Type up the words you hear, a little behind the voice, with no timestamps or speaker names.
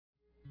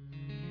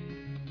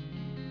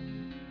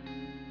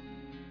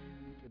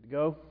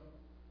Go.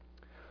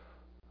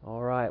 All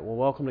right. Well,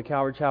 welcome to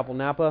Calvary Chapel,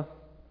 Napa.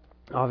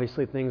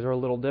 Obviously, things are a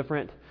little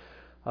different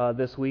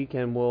this week,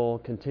 and will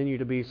continue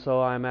to be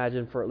so, I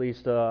imagine, for at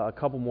least a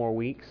couple more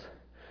weeks.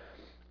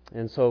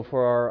 And so,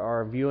 for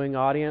our viewing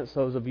audience,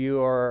 those of you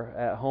who are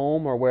at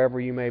home or wherever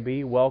you may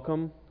be,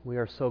 welcome. We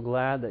are so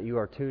glad that you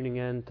are tuning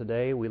in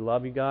today. We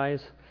love you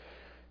guys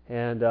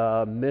and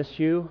miss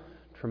you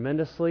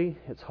tremendously.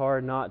 It's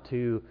hard not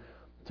to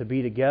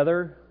be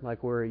together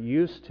like we're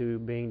used to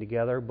being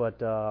together,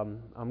 but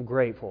I'm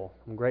grateful.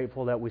 I'm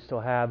grateful that we still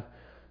have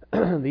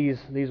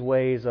these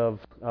ways of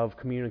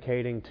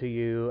communicating to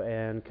you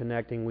and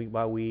connecting week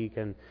by week,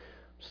 and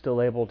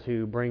still able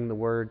to bring the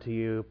Word to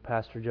you.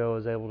 Pastor Joe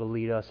is able to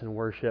lead us in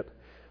worship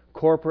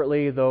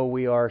corporately, though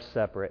we are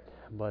separate.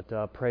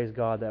 But praise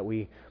God that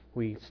we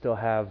still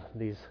have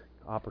these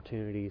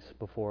opportunities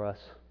before us.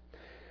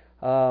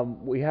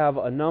 We have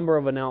a number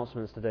of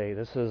announcements today.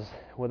 This is,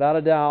 without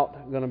a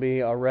doubt, going to be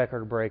a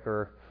record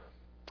breaker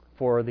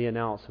for the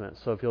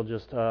announcements. So if you'll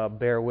just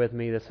bear with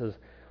me, this is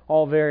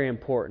all very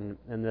important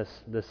in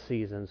this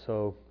season.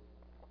 So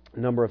a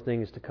number of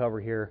things to cover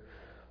here.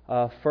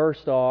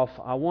 First off,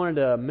 I wanted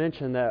to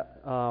mention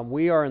that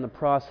we are in the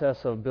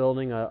process of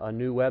building a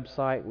new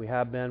website. We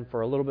have been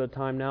for a little bit of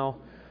time now.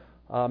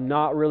 I'm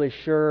not really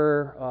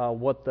sure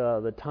what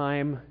the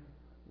time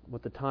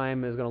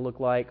is going to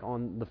look like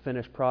on the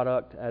finished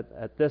product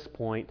at this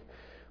point,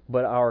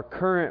 but our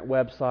current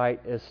website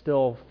is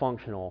still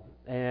functional,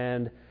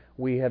 and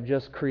we have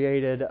just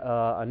created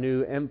a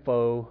new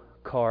info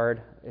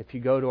card. If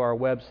you go to our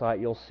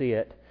website, you'll see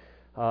it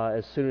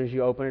as soon as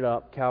you open it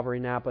up,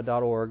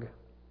 calvarynapa.org,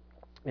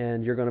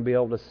 and you're going to be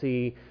able to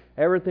see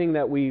everything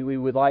that we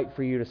would like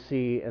for you to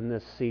see in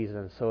this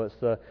season. So it's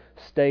the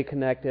Stay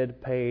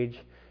Connected page.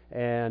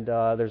 And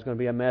there's going to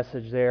be a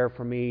message there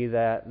for me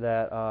that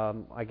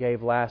I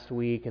gave last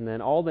week, and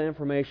then all the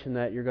information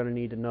that you're going to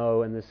need to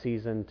know in this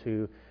season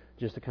to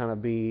kind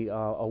of be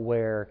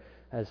aware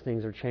as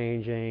things are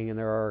changing and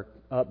there are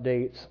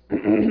updates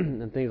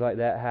and things like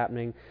that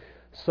happening.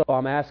 So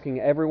I'm asking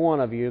every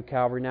one of you,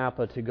 Calvary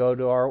Napa, to go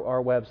to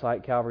our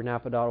website,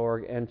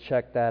 calvarynapa.org, and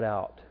check that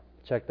out.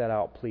 Check that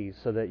out, please,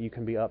 so that you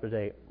can be up to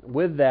date.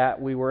 With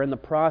that, we were in the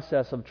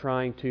process of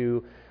trying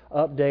to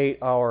update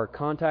our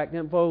contact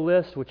info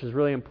list, which is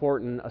really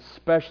important,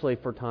 especially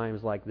for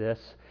times like this.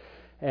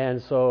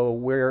 And so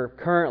we're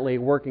currently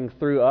working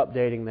through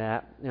updating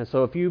that. And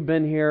so if you've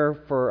been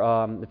here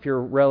if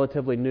you're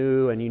relatively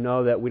new and you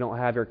know that we don't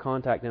have your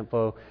contact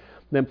info,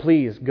 then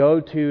please go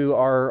to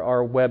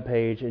our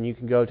webpage, and you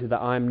can go to the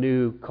I'm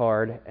New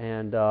card,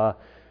 and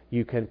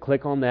you can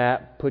click on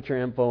that, put your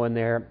info in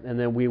there, and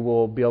then we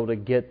will be able to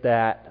get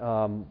that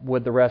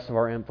with the rest of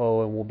our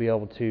info, and we'll be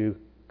able to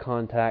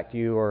contact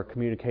you or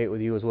communicate with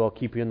you as well,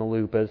 keep you in the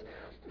loop as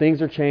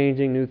things are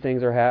changing, new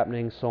things are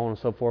happening, so on and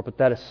so forth. But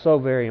that is so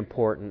very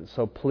important,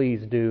 so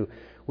please do.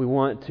 We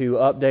want to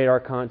update our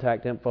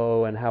contact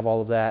info and have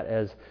all of that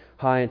as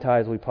high and tight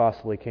as we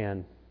possibly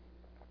can.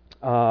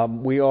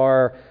 We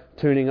are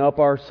tuning up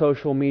our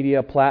social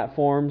media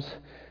platforms.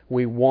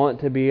 We want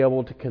to be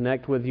able to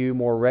connect with you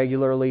more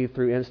regularly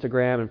through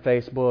Instagram and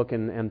Facebook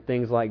and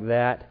things like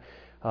that.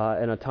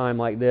 In a time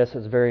like this,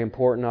 it's very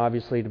important,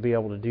 obviously, to be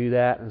able to do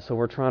that. And so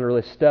we're trying to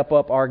really step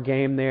up our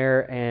game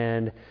there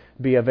and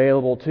be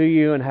available to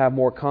you and have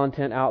more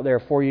content out there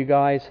for you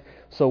guys.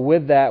 So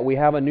with that, we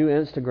have a new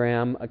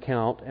Instagram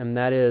account, and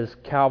that is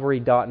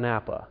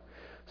calvary.napa.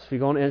 So if you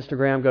go on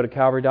Instagram, go to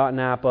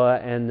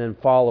calvary.napa and then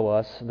follow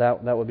us.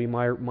 That would be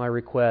my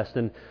request.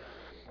 And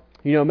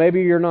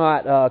maybe you're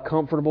not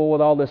comfortable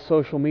with all this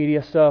social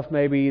media stuff.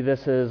 Maybe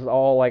this is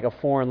all like a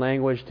foreign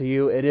language to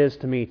you. It is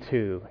to me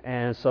too.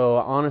 And so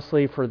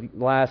honestly, for the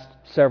last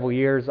several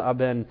years, I've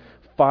been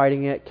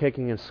fighting it,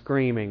 kicking and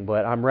screaming.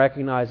 But I'm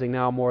recognizing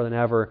now more than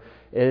ever,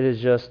 it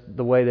is just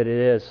the way that it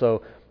is.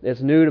 So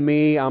it's new to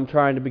me. I'm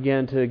trying to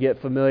begin to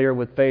get familiar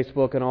with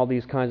Facebook and all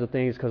these kinds of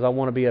things because I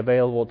want to be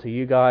available to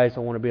you guys.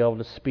 I want to be able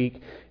to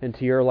speak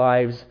into your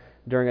lives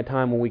during a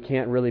time when we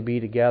can't really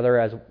be together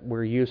as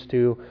we're used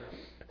to.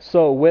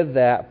 So with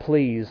that,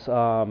 please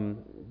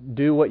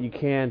do what you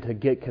can to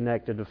get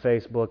connected to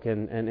Facebook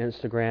and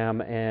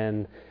Instagram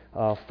and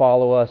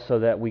follow us so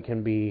that we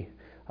can be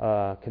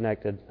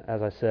connected,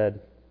 as I said.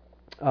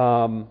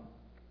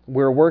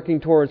 We're working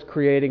towards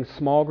creating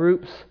small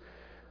groups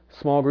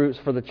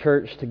for the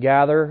church to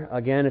gather.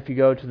 Again, if you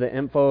go to the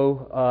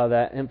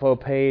that info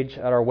page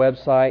at our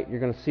website, you're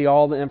going to see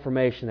all the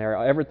information there.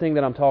 Everything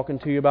that I'm talking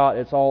to you about,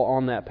 it's all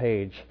on that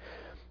page.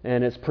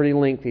 And it's pretty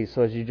lengthy,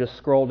 so as you just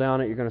scroll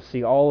down it, you're going to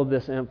see all of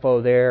this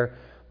info there,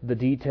 the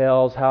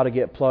details, how to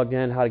get plugged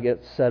in, how to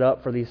get set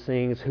up for these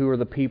things, who are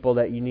the people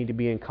that you need to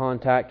be in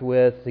contact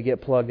with to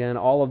get plugged in.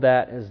 All of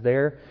that is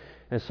there.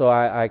 And so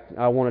I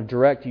want to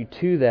direct you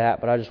to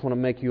that, but I just want to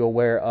make you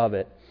aware of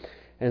it.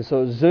 And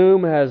so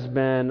Zoom has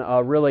been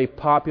a really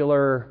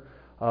popular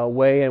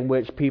way in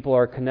which people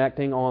are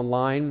connecting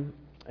online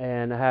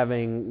and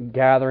having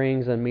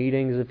gatherings and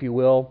meetings, if you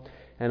will.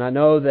 And I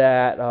know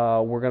that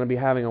we're going to be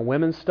having a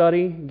women's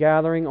study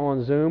gathering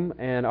on Zoom,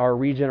 and our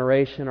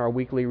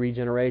weekly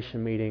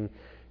regeneration meeting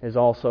is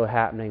also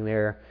happening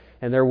there.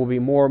 And there will be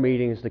more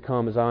meetings to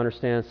come. As I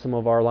understand, some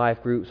of our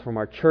life groups from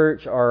our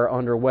church are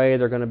underway.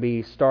 They're going to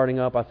be starting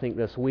up, I think,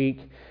 this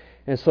week.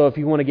 And so if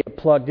you want to get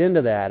plugged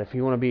into that, if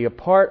you want to be a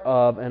part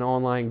of an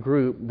online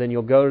group, then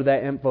you'll go to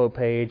that info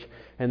page,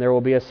 and there will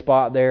be a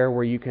spot there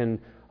where you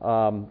can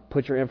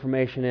put your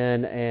information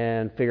in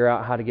and figure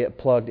out how to get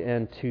plugged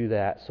into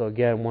that. So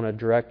again, I want to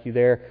direct you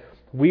there.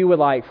 We would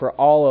like for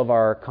all of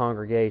our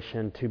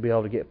congregation to be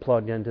able to get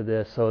plugged into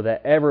this so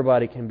that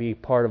everybody can be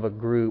part of a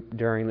group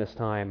during this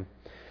time.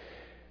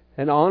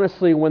 And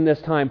honestly, when this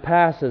time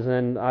passes,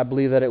 and I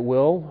believe that it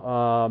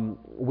will,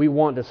 we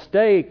want to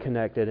stay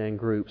connected in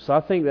groups. So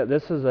I think that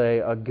this is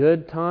a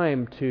good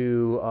time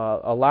to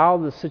allow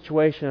the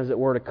situation, as it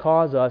were, to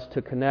cause us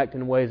to connect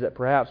in ways that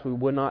perhaps we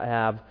would not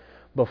have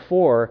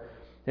before.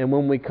 And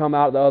when we come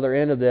out the other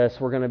end of this,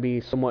 we're going to be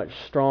so much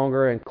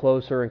stronger and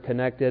closer and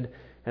connected.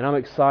 And I'm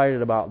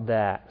excited about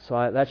that.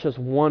 So that's just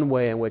one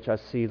way in which I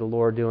see the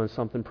Lord doing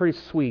something pretty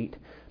sweet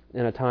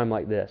in a time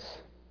like this.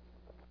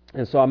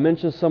 And so I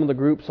mentioned some of the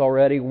groups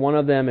already. One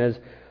of them is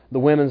the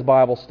Women's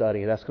Bible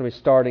Study. That's going to be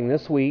starting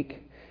this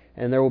week,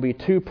 and there will be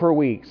 2 per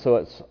week. So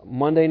it's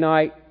Monday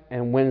night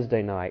and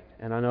Wednesday night.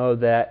 And I know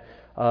that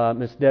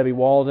Miss Debbie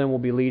Walden will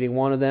be leading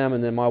one of them,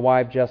 and then my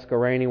wife Jessica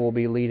Rainey will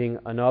be leading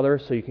another.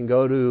 So you can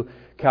go to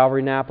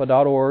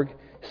calvarynapa.org,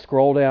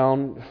 scroll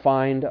down,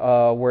 find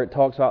where it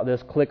talks about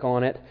this, click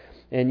on it,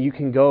 and you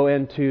can go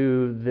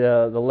into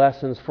the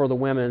lessons for the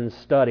women's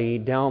study,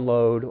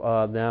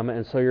 download them.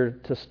 And so you're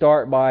to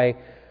start by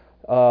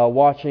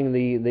watching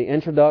the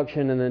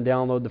introduction and then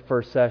download the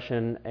first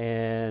session.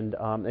 And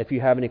if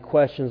you have any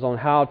questions on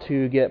how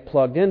to get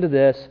plugged into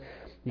this,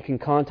 you can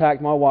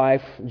contact my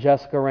wife,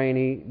 Jessica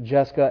Rainey,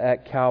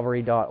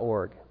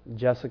 jessica@calvary.org.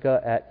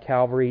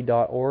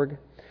 Jessica@calvary.org.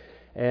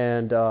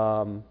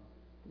 And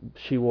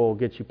she will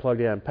get you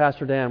plugged in.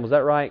 Pastor Dan, was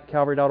that right?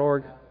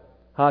 Calvary.org?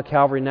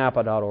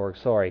 CalvaryNapa.org,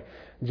 sorry.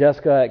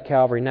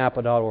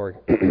 Jessica@calvarynapa.org.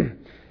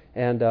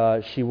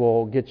 And she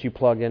will get you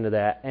plugged into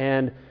that.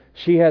 And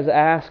she has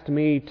asked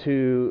me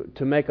to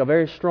make a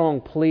very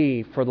strong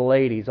plea for the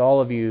ladies, all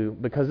of you,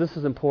 because this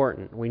is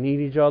important. We need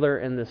each other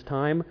in this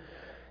time,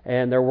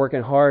 and they're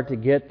working hard to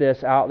get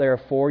this out there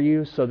for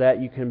you so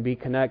that you can be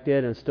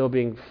connected and still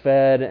being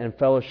fed and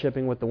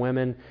fellowshipping with the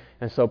women.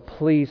 And so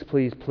please,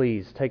 please,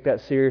 please take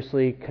that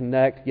seriously.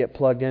 Connect, get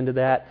plugged into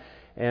that.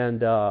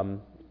 And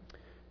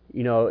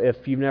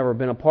if you've never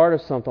been a part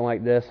of something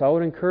like this, I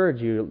would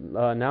encourage you,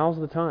 now's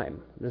the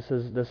time. This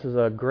is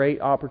a great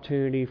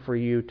opportunity for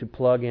you to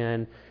plug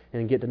in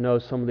and get to know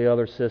some of the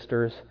other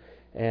sisters.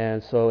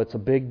 And so it's a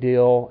big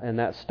deal, and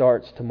that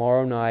starts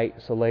tomorrow night.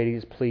 So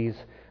ladies, please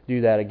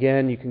do that.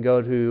 Again, you can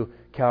go to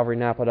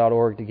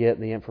calvarynapa.org to get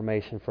the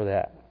information for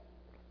that.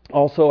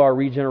 Also, our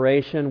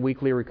Regeneration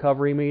Weekly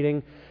Recovery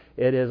Meeting,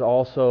 it is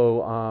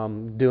also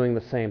doing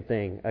the same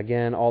thing.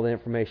 Again, all the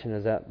information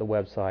is at the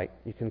website.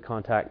 You can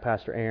contact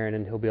Pastor Aaron,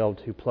 and he'll be able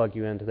to plug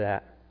you into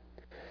that.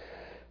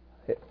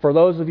 For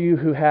those of you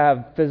who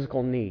have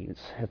physical needs,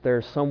 if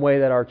there's some way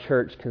that our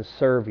church can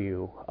serve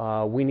you,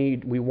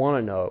 we want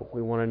to know.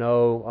 We want to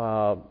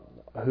know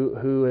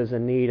who is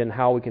in need and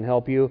how we can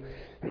help you.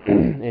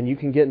 And you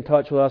can get in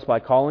touch with us by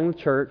calling the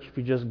church. If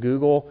you just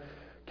Google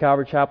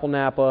Calvary Chapel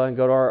Napa and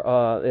go to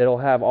our, it'll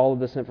have all of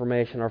this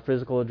information, our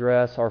physical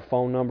address, our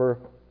phone number.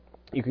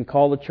 You can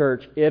call the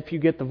church. If you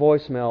get the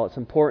voicemail, it's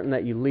important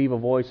that you leave a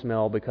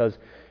voicemail because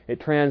it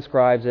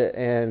transcribes it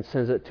and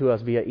sends it to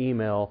us via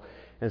email,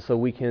 and so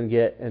we can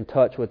get in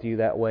touch with you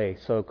that way.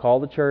 So call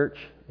the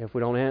church. If we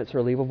don't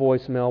answer, leave a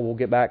voicemail. We'll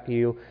get back to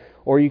you.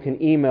 Or you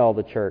can email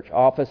the church,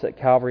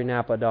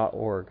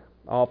 office@calvarynapa.org,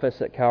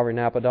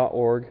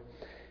 office@calvarynapa.org.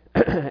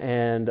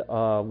 And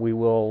we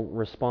will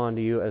respond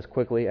to you as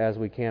quickly as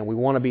we can. We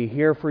want to be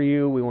here for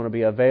you. We want to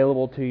be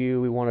available to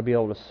you. We want to be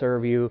able to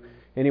serve you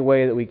any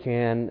way that we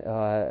can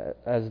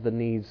as the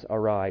needs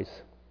arise.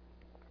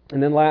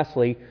 And then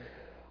lastly,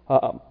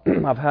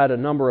 I've had a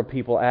number of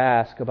people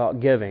ask about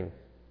giving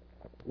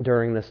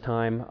during this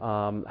time.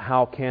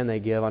 How can they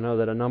give? I know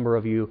that a number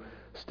of you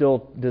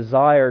still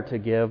desire to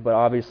give, but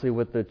obviously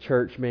with the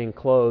church being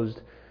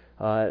closed,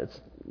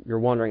 you're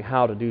wondering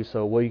how to do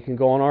so. Well, you can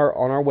go on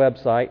our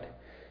website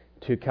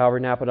to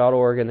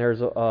calvarynapa.org, and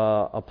there's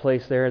a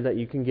place there that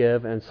you can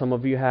give, and some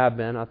of you have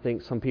been. I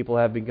think some people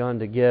have begun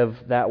to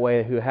give that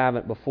way who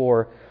haven't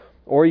before,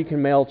 or you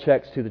can mail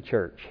checks to the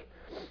church.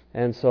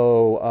 And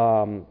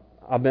so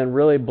I've been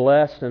really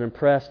blessed and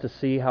impressed to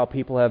see how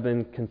people have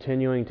been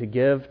continuing to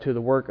give to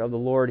the work of the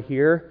Lord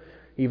here,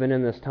 even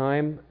in this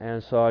time.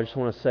 And so I just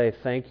want to say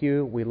thank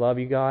you. We love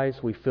you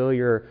guys. We feel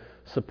your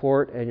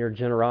support and your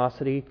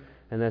generosity.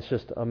 And that's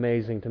just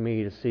amazing to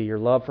me to see your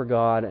love for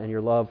God and your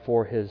love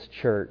for His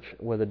church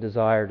with a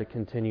desire to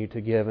continue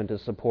to give and to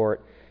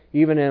support,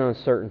 even in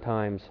uncertain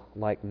times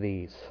like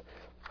these.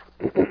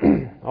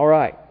 All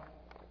right.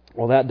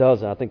 Well, that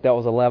does it. I think that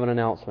was 11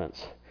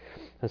 announcements.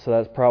 And so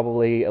that's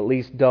probably at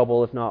least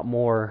double, if not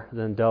more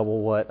than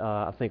double, what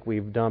I think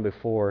we've done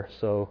before.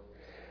 So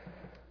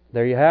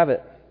there you have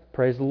it.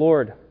 Praise the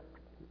Lord.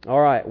 All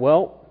right,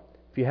 well,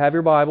 if you have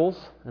your Bibles,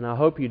 and I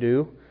hope you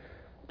do,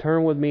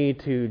 turn with me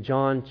to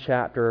John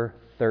chapter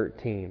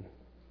 13.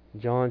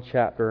 John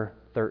chapter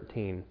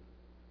 13.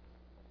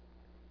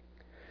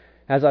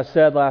 As I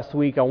said last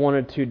week, I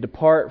wanted to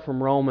depart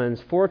from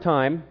Romans for a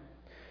time.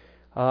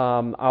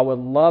 I would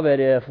love it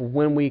if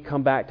when we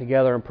come back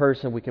together in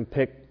person, we can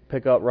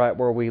pick up right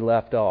where we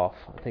left off.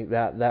 I think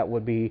that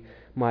would be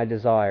my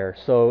desire.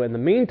 So in the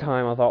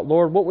meantime, I thought,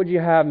 Lord, what would you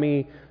have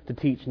me to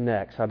teach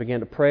next? I began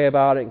to pray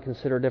about it and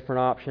consider different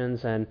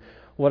options, and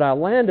what I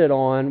landed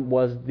on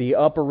was the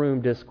upper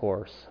room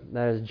discourse.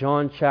 That is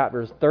John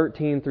chapters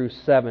 13 through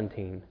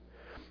 17.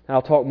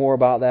 I'll talk more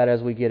about that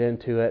as we get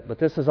into it, but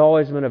this has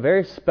always been a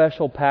very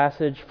special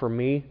passage for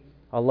me.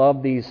 I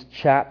love these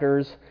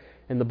chapters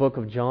in the book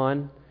of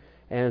John,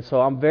 and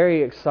so I'm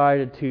very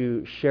excited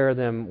to share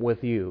them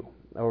with you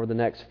over the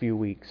next few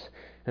weeks.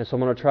 And so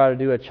I'm going to try to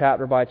do a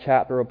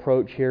chapter-by-chapter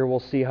approach here. We'll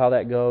see how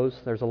that goes.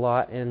 There's a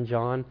lot in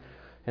John,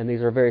 and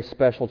these are very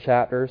special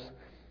chapters.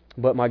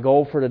 But my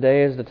goal for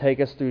today is to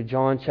take us through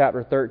John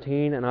chapter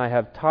 13, and I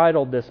have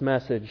titled this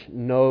message,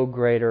 No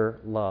Greater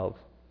Love.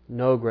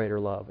 No greater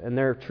love. And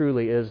there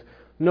truly is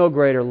no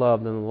greater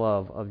love than the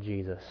love of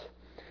Jesus.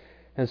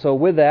 And so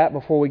with that,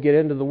 before we get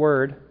into the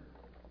Word,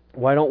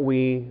 why don't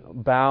we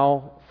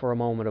bow for a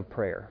moment of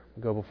prayer,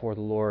 go before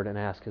the Lord and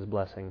ask His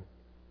blessing.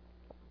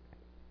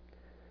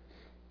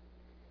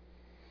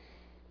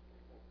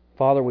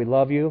 Father, we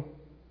love You,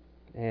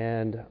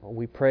 and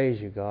we praise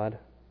You, God,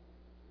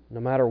 no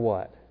matter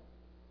what.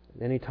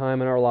 Any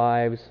time in our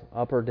lives,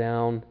 up or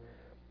down,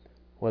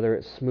 whether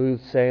it's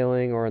smooth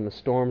sailing or in the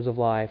storms of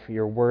life,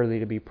 You're worthy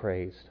to be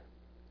praised.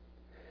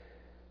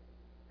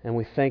 And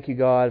we thank You,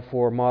 God,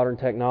 for modern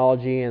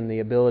technology and the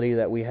ability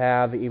that we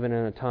have, even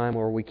in a time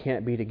where we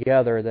can't be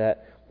together,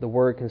 that the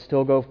Word can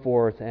still go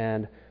forth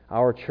and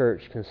our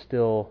church can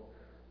still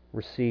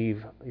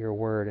receive Your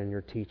Word and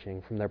Your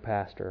teaching from their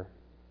pastor.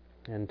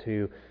 And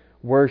to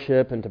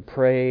worship and to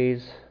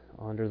praise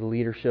under the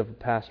leadership of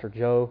Pastor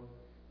Joe.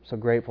 So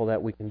grateful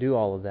that we can do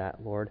all of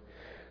that, Lord.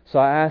 So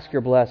I ask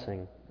Your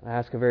blessing. I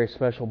ask a very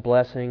special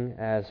blessing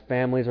as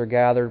families are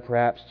gathered,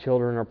 perhaps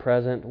children are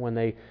present when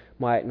they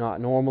might not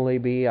normally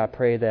be. I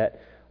pray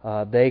that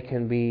they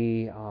can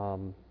be,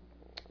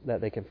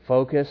 that they can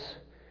focus,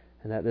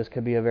 and that this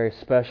could be a very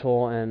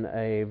special and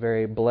a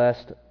very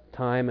blessed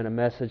time and a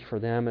message for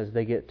them as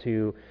they get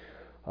to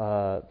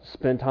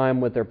spend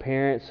time with their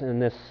parents in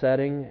this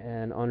setting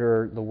and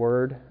under the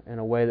Word in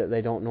a way that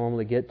they don't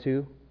normally get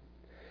to.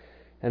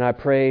 And I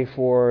pray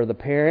for the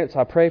parents.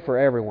 I pray for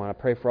everyone. I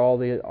pray for all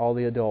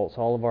the adults,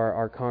 all of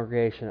our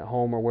congregation at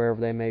home or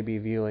wherever they may be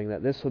viewing,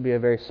 that this would be a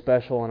very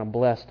special and a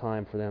blessed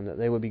time for them, that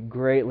they would be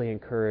greatly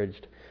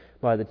encouraged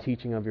by the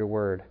teaching of Your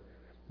Word,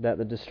 that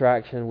the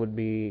distraction would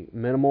be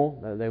minimal,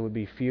 that they would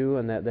be few,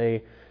 and that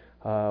they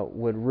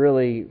would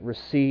really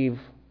receive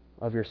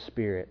of Your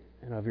Spirit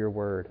and of Your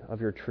Word,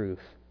 of Your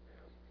truth.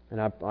 And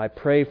I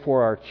pray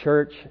for our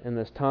church in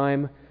this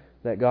time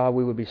that, God,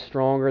 we would be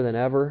stronger than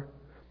ever.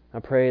 I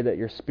pray that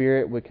Your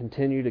Spirit would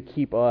continue to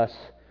keep us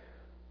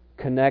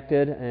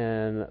connected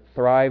and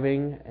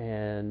thriving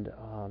and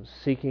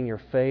seeking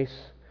Your face,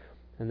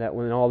 and that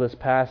when all this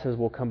passes,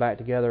 we'll come back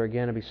together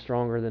again and be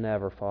stronger than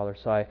ever, Father.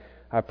 So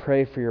I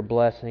pray for Your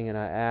blessing, and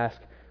I ask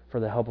for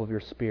the help of Your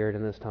Spirit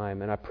in this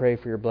time. And I pray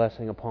for Your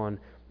blessing upon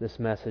this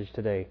message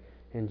today.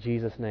 In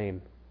Jesus'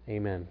 name,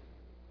 amen.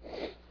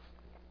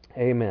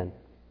 Amen.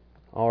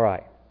 All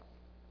right.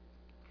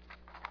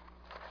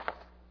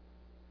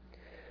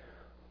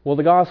 Well,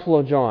 the Gospel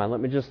of John,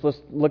 let's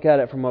look at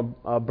it from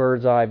a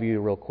bird's eye view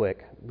real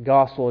quick. The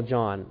Gospel of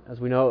John, as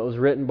we know, it was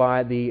written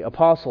by the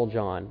Apostle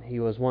John. He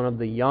was one of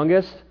the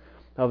youngest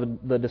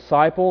of the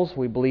disciples.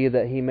 We believe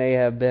that he may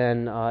have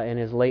been in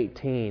his late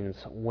teens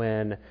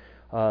when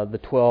the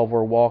 12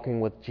 were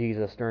walking with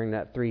Jesus during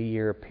that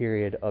 3-year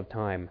period of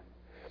time.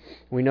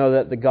 We know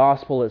that the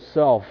Gospel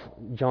itself,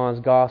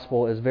 John's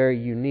Gospel, is very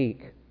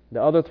unique.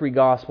 The other 3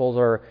 Gospels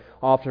are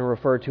often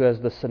referred to as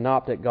the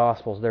Synoptic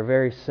Gospels. They're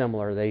very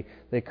similar.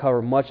 They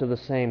cover much of the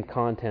same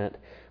content.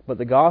 But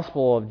the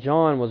Gospel of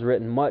John was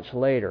written much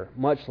later,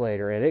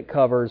 and it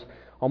covers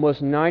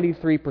almost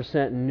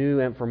 93% new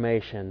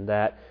information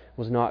that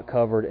was not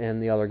covered in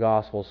the other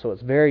Gospels. So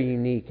it's very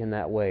unique in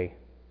that way.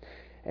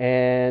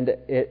 And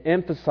it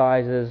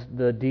emphasizes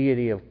the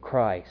deity of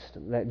Christ,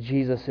 that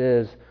Jesus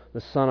is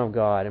the Son of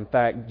God. In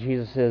fact,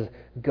 Jesus is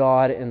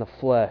God in the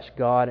flesh,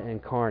 God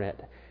incarnate.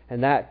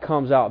 And that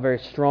comes out very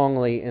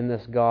strongly in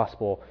this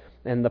Gospel.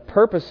 And the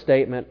purpose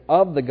statement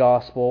of the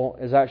Gospel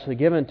is actually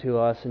given to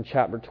us in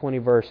chapter 20,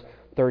 verse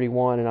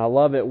 31. And I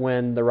love it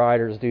when the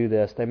writers do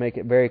this. They make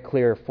it very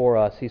clear for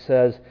us. He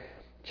says,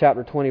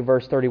 chapter 20,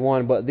 verse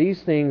 31, "But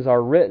these things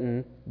are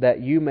written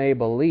that you may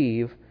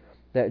believe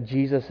that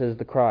Jesus is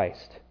the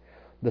Christ,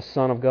 the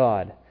Son of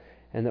God,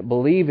 and that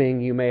believing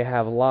you may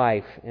have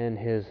life in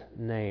His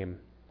name."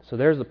 So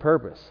there's the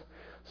purpose.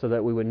 so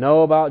that we would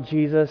know about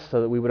Jesus, so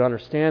that we would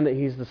understand that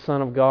He's the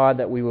Son of God,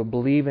 that we would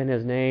believe in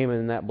His name, and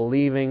in that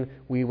believing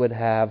we would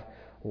have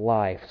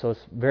life. So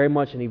it's very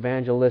much an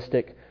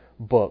evangelistic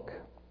book.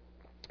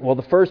 Well,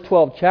 the first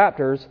 12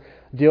 chapters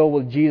deal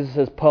with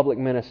Jesus' public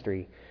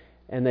ministry,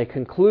 and they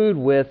conclude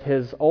with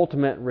His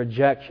ultimate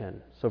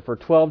rejection. So for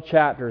 12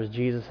 chapters,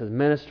 Jesus is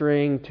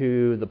ministering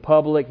to the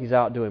public. He's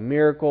out doing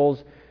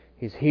miracles.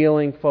 He's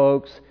healing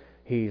folks.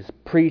 He's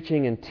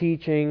preaching and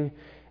teaching.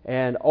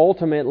 And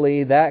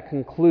ultimately, that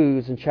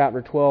concludes in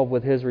chapter 12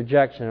 with His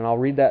rejection. And I'll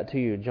read that to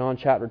you. John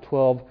chapter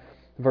 12,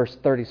 verse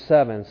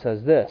 37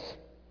 says this: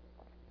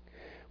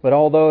 "But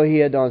although He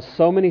had done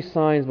so many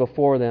signs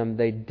before them,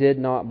 they did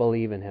not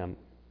believe in Him."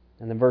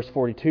 And then verse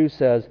 42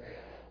 says,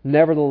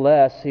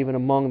 "Nevertheless, even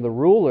among the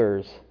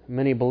rulers,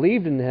 many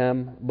believed in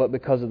Him, but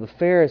because of the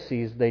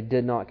Pharisees, they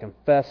did not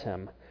confess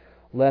Him,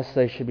 lest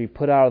they should be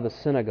put out of the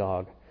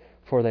synagogue.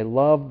 For they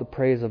loved the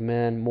praise of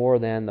men more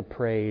than the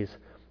praise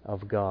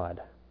of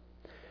God."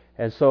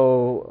 And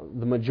so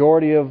the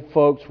majority of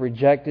folks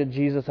rejected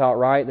Jesus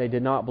outright. They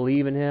did not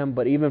believe in Him.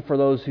 But even for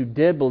those who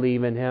did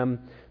believe in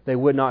Him, they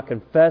would not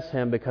confess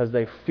Him because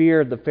they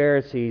feared the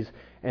Pharisees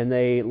and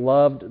they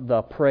loved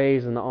the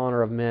praise and the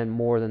honor of men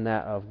more than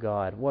that of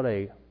God. What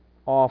a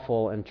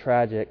awful and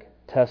tragic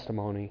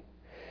testimony.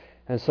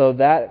 And so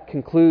that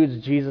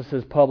concludes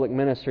Jesus' public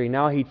ministry.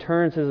 Now He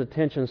turns His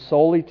attention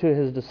solely to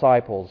His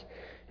disciples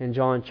in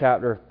John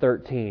chapter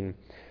 13.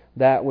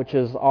 That which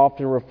is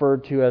often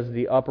referred to as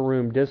the upper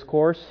room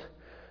discourse.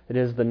 It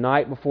is the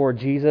night before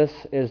Jesus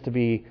is to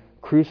be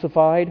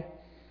crucified,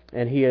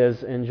 and He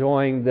is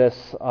enjoying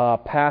this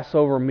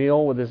Passover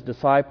meal with His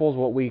disciples,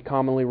 what we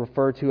commonly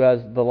refer to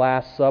as the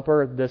Last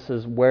Supper. This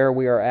is where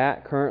we are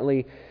at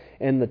currently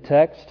in the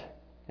text.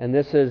 And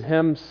this is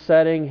Him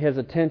setting His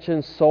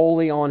attention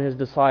solely on His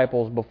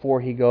disciples before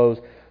He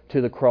goes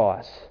to the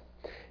cross.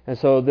 And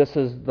so this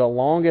is the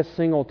longest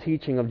single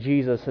teaching of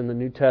Jesus in the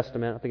New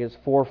Testament. I think it's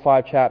 4 or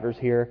 5 chapters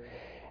here.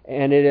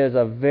 And it is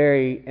a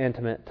very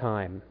intimate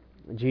time.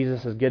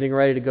 Jesus is getting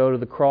ready to go to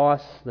the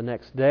cross the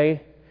next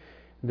day.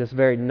 This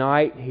very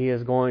night He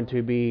is going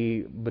to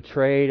be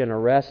betrayed and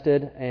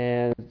arrested.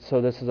 And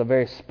so this is a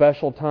very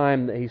special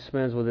time that He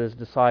spends with His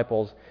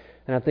disciples.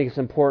 And I think it's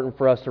important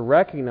for us to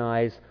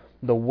recognize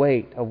the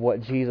weight of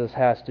what Jesus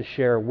has to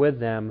share with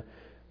them,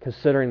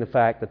 considering the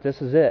fact that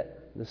this is it.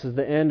 This is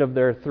the end of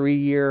their 3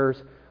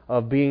 years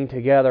of being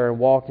together and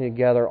walking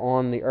together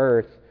on the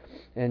earth.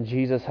 And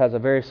Jesus has a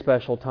very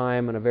special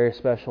time and a very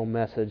special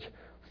message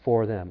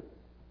for them.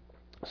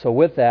 So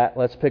with that,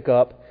 let's pick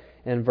up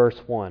in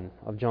verse 1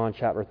 of John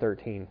chapter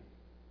 13.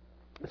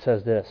 It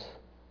says this: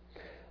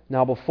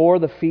 "Now before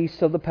the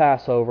feast of the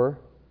Passover,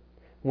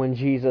 when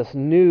Jesus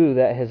knew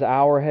that His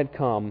hour had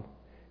come,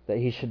 that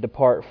He should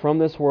depart from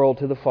this world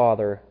to the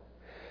Father,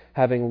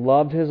 having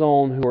loved His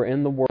own who were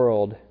in the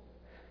world,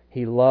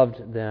 He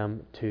loved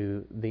them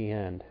to the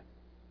end."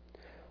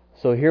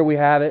 So here we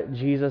have it.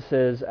 Jesus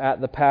is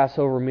at the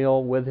Passover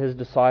meal with His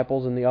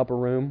disciples in the upper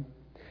room.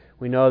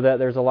 We know that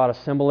there's a lot of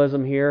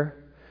symbolism here.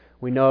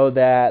 We know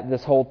that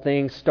this whole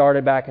thing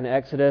started back in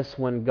Exodus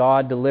when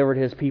God delivered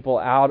His people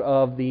out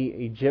of the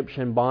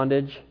Egyptian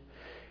bondage.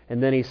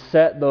 And then He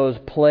set those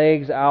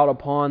plagues out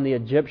upon the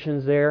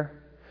Egyptians there.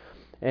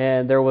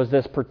 And there was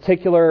this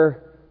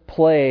particular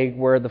plague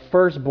where the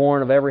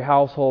firstborn of every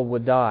household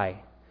would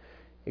die,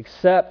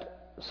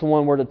 except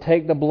someone were to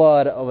take the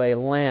blood of a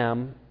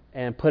lamb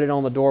and put it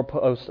on the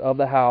doorpost of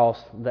the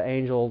house.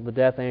 The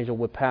death angel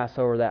would pass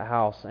over that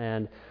house,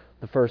 and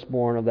the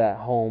firstborn of that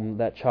home,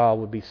 that child,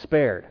 would be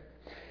spared.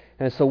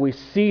 And so we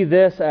see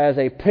this as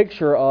a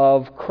picture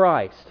of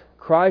Christ.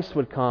 Christ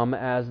would come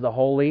as the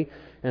holy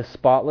and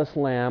spotless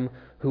Lamb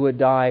who would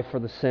die for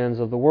the sins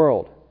of the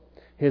world.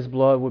 His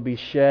blood would be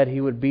shed. He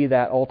would be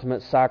that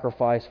ultimate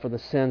sacrifice for the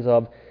sins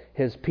of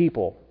His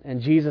people. And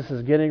Jesus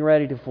is getting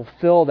ready to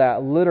fulfill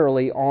that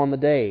literally on the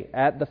day,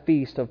 at the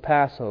feast of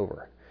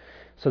Passover.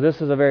 So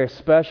this is a very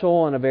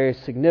special and a very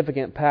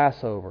significant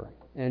Passover.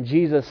 And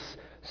Jesus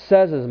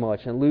says as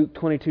much. In Luke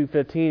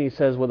 22:15, He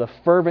says, "With a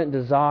fervent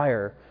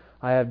desire,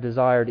 I have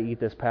desired to eat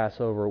this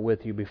Passover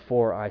with you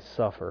before I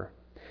suffer."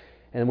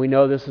 And we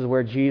know this is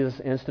where Jesus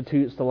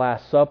institutes the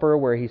Last Supper,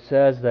 where He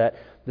says that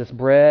this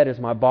bread is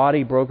my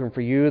body broken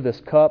for you.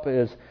 This cup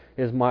is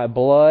my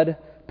blood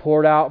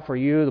poured out for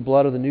you, the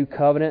blood of the new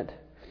covenant.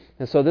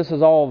 And so this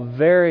is all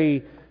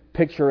very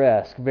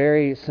picturesque,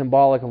 very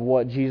symbolic of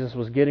what Jesus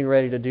was getting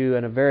ready to do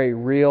in a very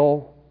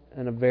real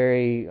and a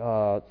very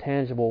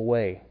tangible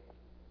way.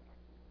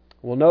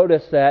 We'll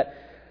notice that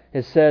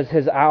it says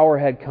His hour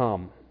had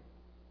come.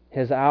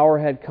 His hour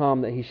had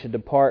come that He should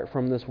depart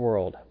from this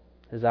world.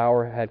 His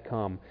hour had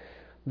come.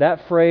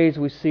 That phrase,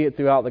 we see it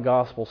throughout the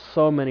Gospel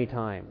so many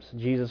times.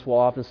 Jesus will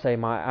often say,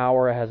 "My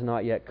hour has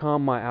not yet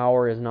come. My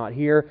hour is not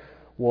here."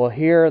 Well,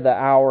 here the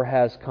hour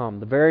has come.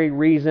 The very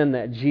reason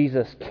that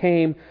Jesus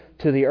came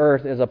to the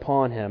earth is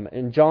upon Him.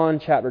 In John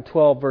chapter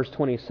 12, verse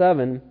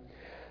 27,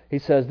 He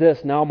says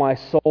this: "Now my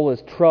soul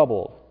is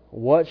troubled.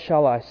 What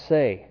shall I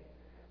say?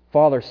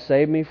 Father,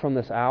 save me from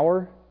this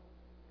hour?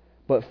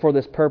 but for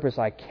this purpose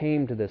I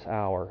came to this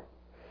hour.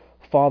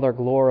 Father,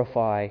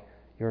 glorify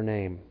your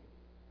name.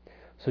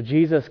 So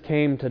Jesus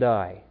came to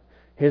die.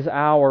 His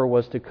hour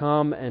was to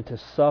come and to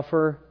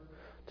suffer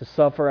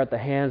at the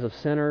hands of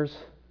sinners,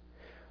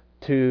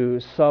 to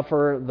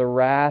suffer the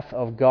wrath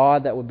of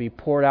God that would be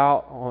poured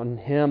out on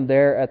Him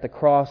there at the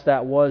cross.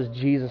 That was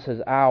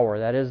Jesus' hour.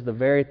 That is the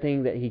very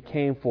thing that He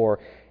came for,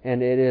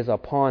 and it is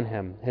upon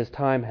Him. His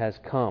time has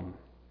come.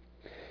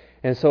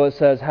 And so it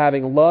says,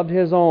 having loved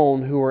His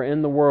own who were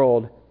in the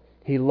world,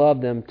 He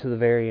loved them to the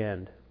very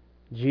end.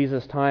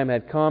 Jesus' time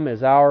had come,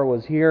 His hour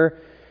was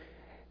here,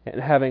 and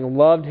having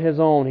loved His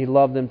own, He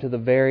loved them to the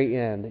very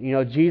end. You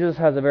know, Jesus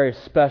has a very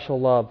special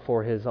love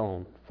for His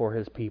own, for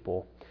His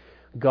people.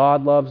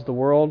 God loves the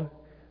world.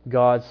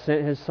 God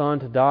sent His Son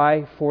to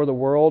die for the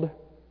world.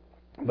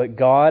 But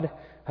God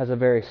has a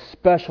very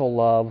special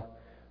love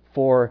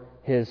for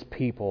His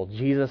people.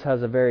 Jesus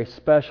has a very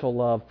special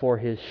love for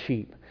His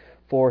sheep,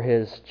 for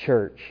His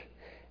church.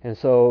 And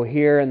so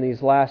here in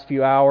these last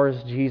few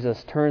hours,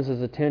 Jesus turns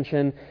His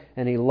attention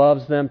and He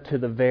loves them to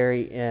the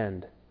very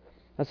end.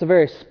 That's a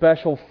very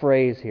special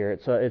phrase here.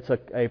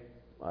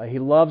 He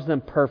loves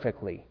them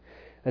perfectly.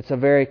 It's a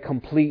very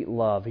complete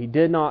love. He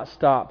did not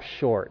stop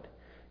short.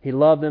 He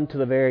loved them to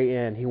the very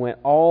end. He went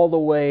all the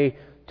way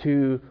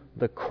to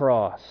the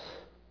cross.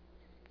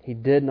 He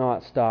did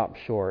not stop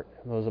short.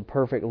 It was a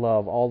perfect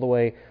love all the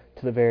way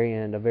to the very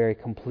end, a very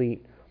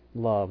complete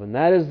love. And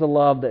that is the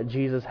love that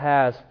Jesus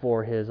has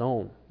for His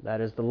own.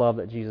 That is the love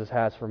that Jesus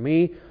has for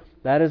me.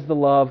 That is the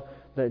love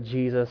that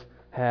Jesus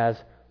has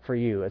for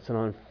you. It's an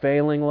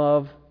unfailing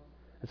love.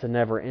 It's a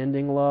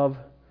never-ending love.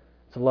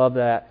 It's a love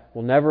that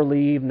will never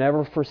leave,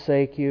 never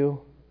forsake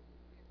you.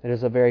 It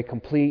is a very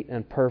complete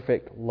and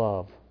perfect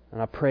love.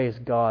 And I praise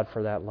God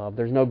for that love.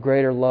 There's no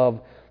greater love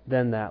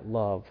than that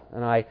love.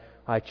 And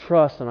I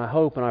trust and I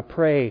hope and I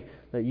pray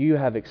that you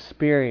have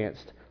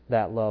experienced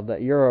that love,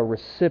 that you're a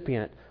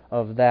recipient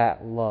of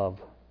that love.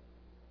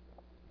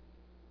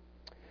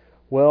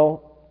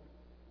 Well,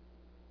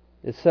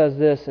 it says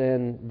this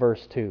in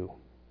verse 2.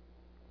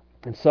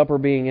 And supper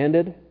being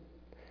ended,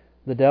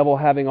 the devil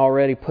having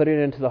already put it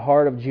into the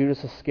heart of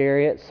Judas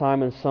Iscariot,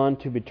 Simon's son,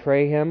 to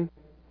betray Him,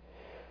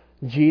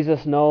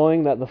 Jesus,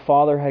 knowing that the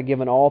Father had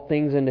given all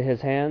things into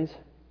His hands,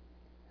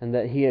 and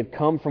that He had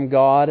come from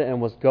God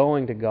and was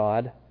going to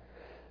God,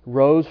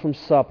 rose from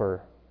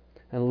supper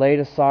and laid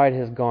aside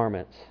His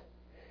garments.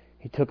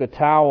 He took a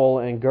towel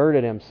and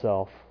girded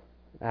Himself.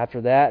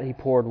 After that He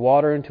poured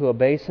water into a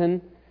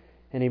basin,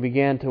 and He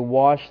began to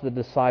wash the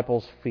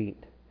disciples'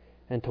 feet,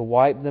 and to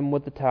wipe them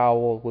with the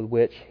towel with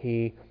which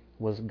He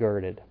was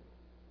girded.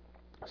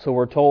 So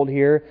we're told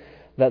here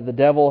that the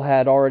devil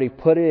had already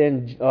put it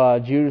in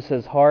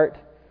Judas's heart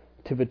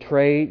to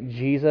betray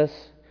Jesus.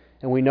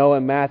 And we know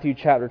in Matthew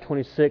chapter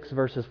 26,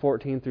 verses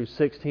 14 through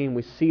 16,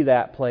 we see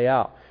that play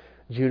out.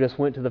 Judas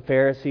went to the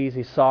Pharisees.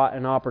 He sought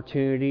an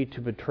opportunity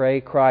to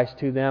betray Christ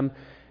to them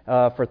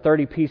for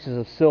 30 pieces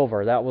of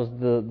silver. That was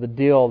the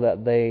deal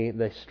that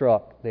they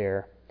struck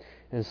there.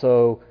 And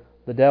so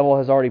the devil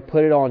has already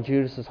put it on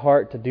Judas's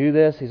heart to do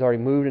this. He's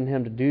already moved in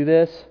him to do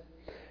this.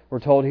 We're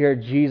told here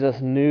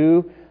Jesus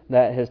knew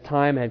that His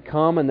time had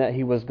come and that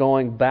He was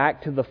going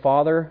back to the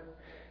Father.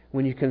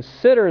 When you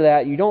consider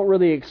that, you don't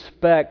really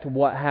expect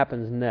what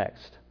happens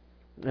next.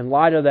 In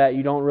light of that,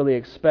 you don't really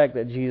expect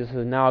that Jesus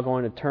is now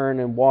going to turn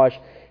and wash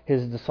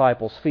His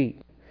disciples'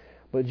 feet.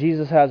 But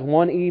Jesus has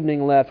one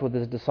evening left with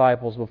His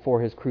disciples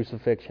before His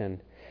crucifixion.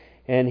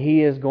 And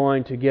He is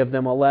going to give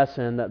them a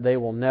lesson that they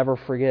will never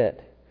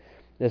forget.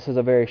 This is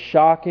a very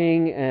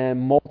shocking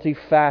and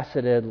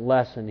multifaceted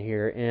lesson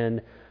here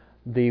in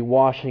the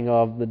washing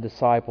of the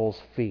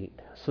disciples' feet.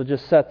 So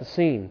just set the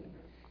scene.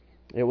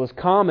 It was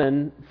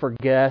common for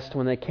guests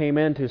when they came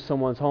into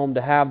someone's home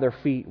to have their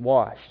feet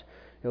washed.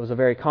 It was a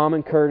very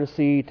common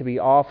courtesy to be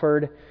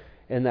offered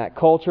in that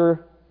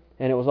culture,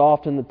 and it was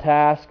often the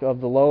task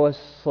of the lowest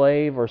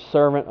slave or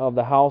servant of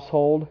the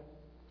household.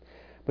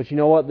 But you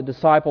know what? The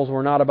disciples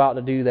were not about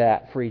to do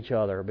that for each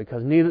other,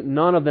 because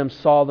none of them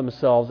saw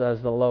themselves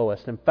as the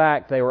lowest. In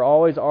fact, they were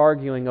always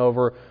arguing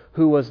over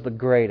who was the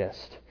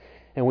greatest.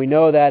 And we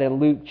know that in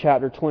Luke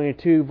chapter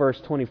 22,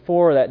 verse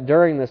 24, that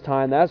during this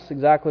time, that's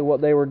exactly what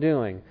they were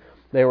doing.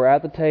 They were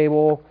at the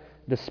table,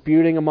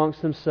 disputing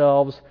amongst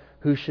themselves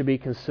who should be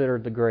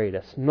considered the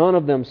greatest. None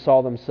of them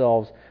saw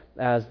themselves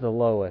as the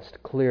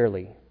lowest,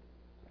 clearly.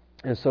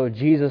 And so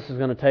Jesus is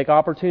going to take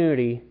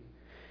opportunity,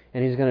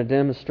 and He's going to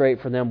demonstrate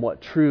for them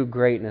what true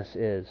greatness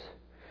is.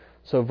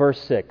 So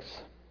verse 6.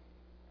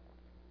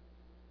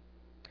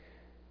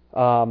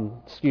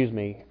 So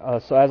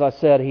as I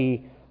said,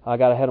 I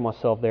got ahead of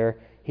myself there.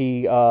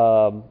 He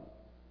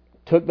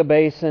took the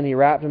basin, He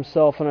wrapped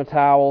Himself in a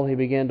towel, He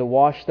began to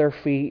wash their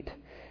feet,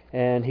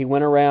 and He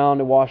went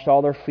around and washed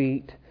all their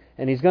feet.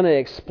 And He's going to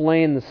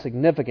explain the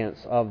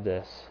significance of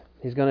this.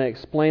 He's going to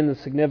explain the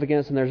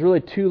significance, and there's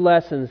really two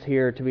lessons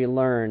here to be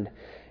learned.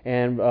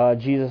 And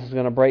Jesus is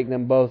going to break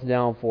them both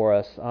down for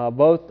us.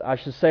 Both, I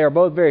should say, are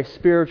both very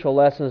spiritual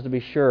lessons to be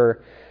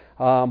sure.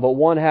 But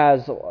one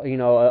has,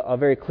 a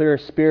very clear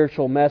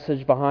spiritual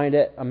message behind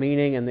it, a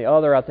meaning, and the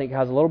other, I think,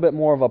 has a little bit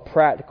more of a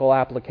practical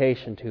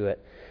application to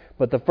it.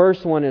 But the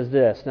first one is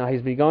this. Now,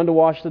 he's begun to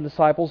wash the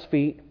disciples'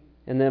 feet,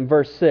 and then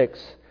verse 6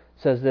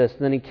 says this,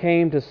 Then he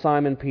came to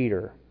Simon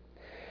Peter.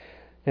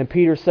 And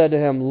Peter said to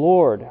him,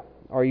 Lord,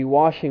 are you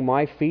washing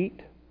my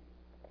feet?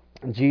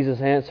 And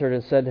Jesus answered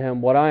and said to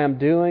him, What I am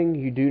doing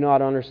you do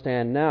not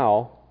understand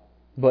now,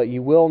 but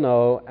you will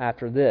know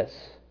after this.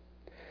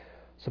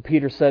 So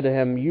Peter said to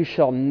him, You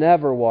shall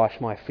never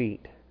wash my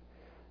feet.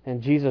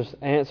 And Jesus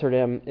answered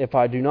him, If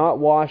I do not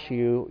wash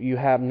you, you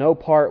have no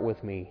part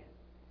with me.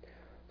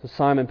 So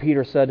Simon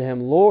Peter said to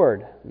him,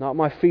 Lord, not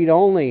my feet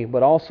only,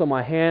 but also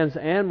my hands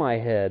and my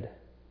head.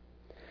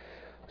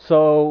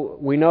 So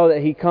we know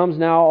that he comes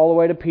now all the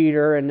way to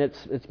Peter, and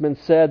it's been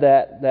said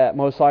that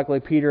most likely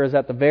Peter is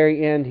at the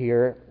very end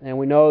here. And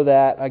we know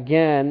that,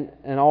 again,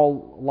 in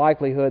all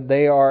likelihood,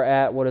 they are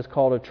at what is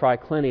called a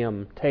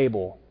triclinium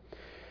table.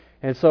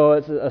 And so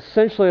it's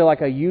essentially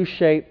like a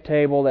U-shaped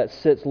table that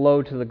sits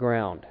low to the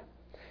ground.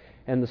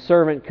 And the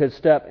servant could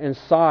step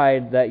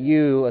inside that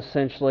U,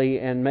 essentially,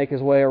 and make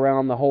his way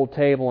around the whole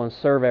table and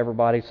serve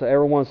everybody. So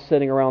everyone's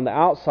sitting around the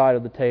outside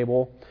of the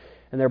table,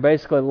 and they're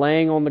basically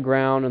laying on the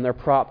ground, and they're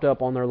propped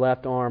up on their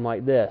left arm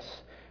like this.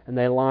 And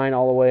they line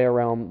all the way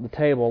around the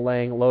table,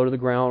 laying low to the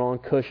ground on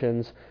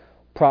cushions,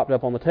 propped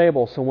up on the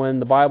table. So when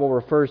the Bible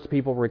refers to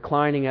people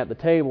reclining at the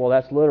table,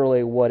 that's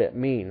literally what it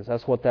means.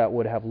 That's what that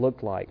would have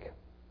looked like.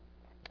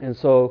 And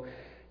so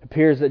it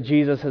appears that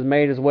Jesus has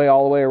made his way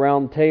all the way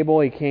around the table.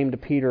 He came to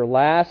Peter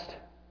last,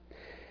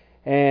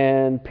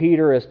 and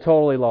Peter is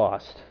totally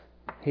lost.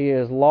 He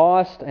is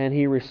lost, and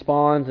he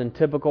responds in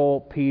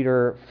typical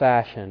Peter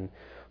fashion.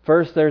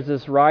 First, there's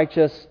this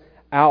righteous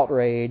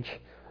outrage.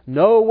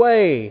 No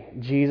way,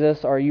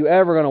 Jesus, are you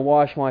ever going to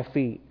wash my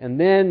feet? And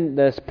then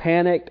this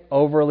panicked,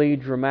 overly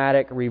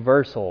dramatic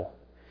reversal.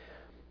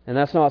 And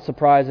that's not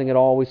surprising at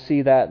all. We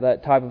see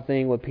that type of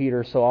thing with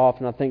Peter so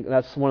often. I think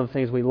that's one of the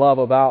things we love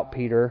about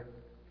Peter.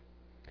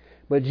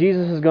 But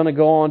Jesus is going to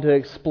go on to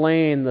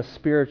explain the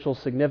spiritual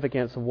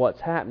significance of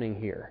what's happening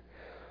here.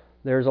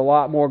 There's a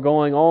lot more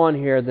going on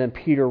here than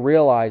Peter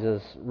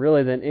realizes,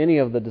 really than any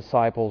of the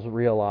disciples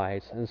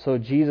realize. And so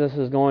Jesus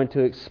is going to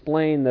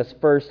explain this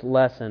first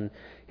lesson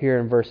here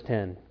in verse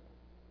 10.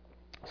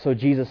 So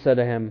Jesus said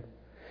to him,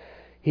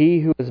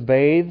 He who is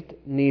bathed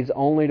needs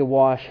only to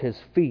wash his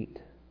feet,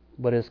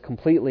 but is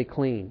completely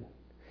clean.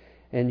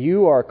 And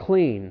you are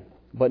clean,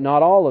 but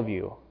not all of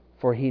you.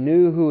 For he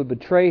knew who would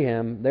betray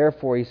him,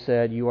 therefore he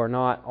said, You are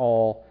not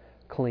all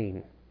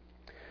clean.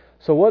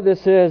 So what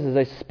this is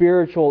a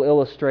spiritual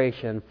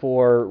illustration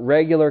for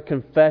regular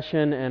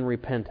confession and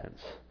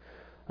repentance.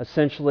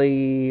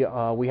 Essentially,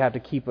 we have to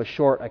keep a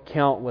short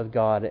account with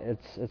God,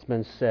 it's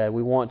been said.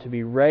 We want to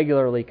be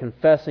regularly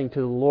confessing to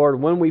the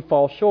Lord when we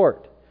fall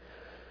short.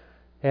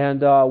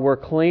 And we're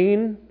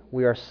clean,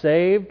 we are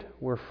saved,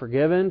 we're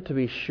forgiven, to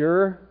be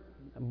sure.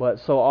 But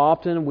so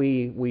often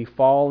we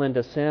fall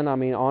into sin. I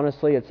mean,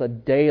 honestly, it's a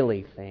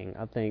daily thing,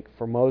 I think,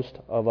 for most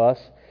of us,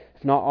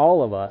 if not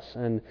all of us.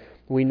 And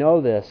we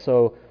know this.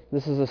 So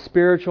this is a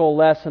spiritual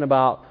lesson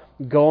about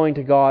going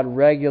to God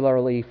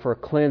regularly for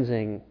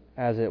cleansing,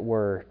 as it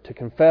were, to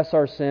confess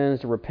our sins,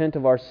 to repent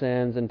of our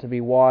sins, and to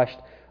be washed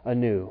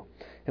anew.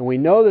 And we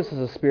know this is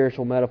a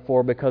spiritual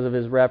metaphor because of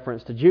his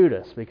reference to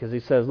Judas, because he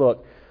says,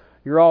 look,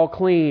 you're all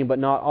clean, but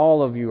not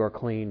all of you are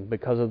clean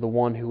because of the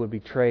one who would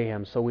betray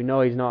him. So we know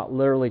he's not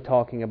literally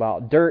talking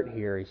about dirt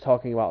here. He's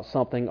talking about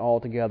something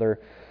altogether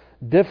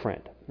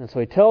different. And so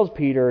he tells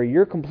Peter,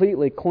 you're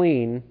completely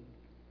clean,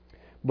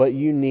 but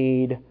you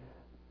need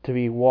to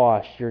be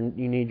washed. You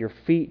need your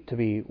feet to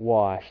be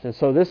washed. And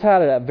so this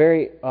had a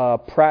very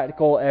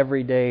practical,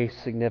 everyday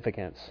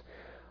significance.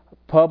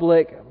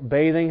 Public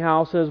bathing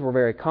houses were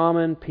very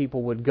common.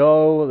 People would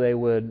go, they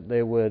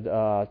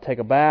would take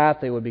a bath,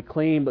 they would be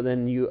clean, but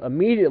then you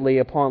immediately,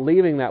 upon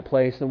leaving that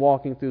place and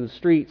walking through the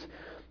streets,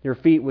 your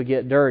feet would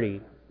get dirty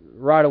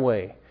right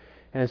away.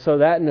 And so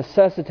that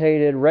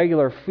necessitated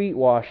regular feet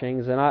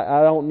washings, and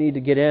I don't need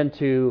to get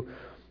into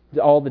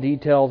all the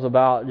details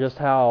about just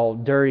how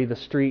dirty the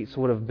streets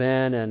would have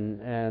been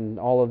and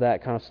all of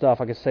that kind of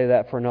stuff. I could say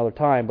that for another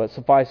time, but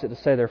suffice it to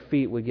say their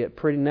feet would get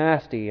pretty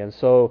nasty. And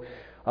so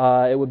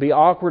it would be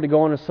awkward to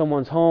go into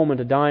someone's home and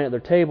to dine at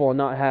their table and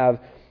not have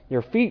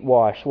your feet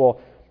washed.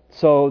 Well,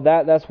 so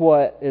that's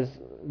what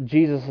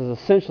Jesus is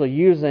essentially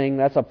using.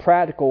 That's a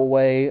practical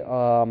way,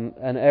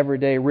 an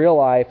everyday real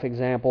life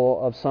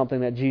example of something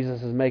that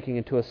Jesus is making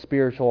into a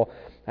spiritual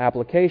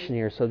application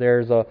here. So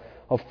there's a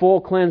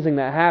full cleansing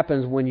that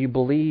happens when you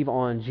believe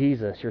on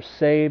Jesus. You're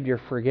saved,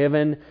 you're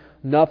forgiven.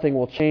 Nothing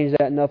will change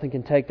that. Nothing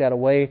can take that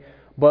away.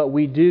 But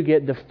we do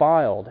get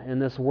defiled in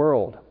this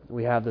world.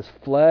 We have this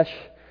flesh.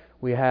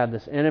 We have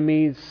this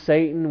enemy,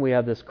 Satan. We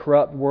have this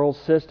corrupt world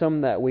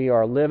system that we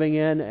are living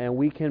in, and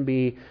we can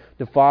be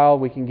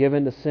defiled. We can give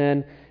into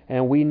sin,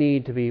 and we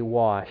need to be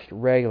washed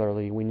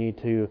regularly. We need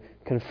to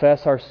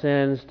confess our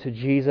sins to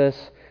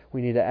Jesus.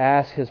 We need to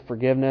ask His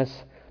forgiveness.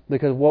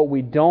 Because what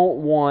we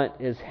don't want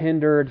is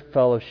hindered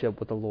fellowship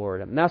with the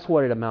Lord. And that's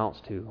what it amounts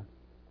to.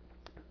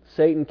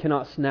 Satan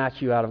cannot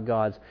snatch you out of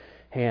God's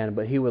hand,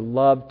 but he would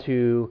love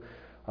to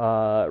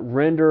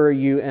render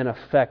you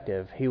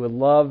ineffective. He would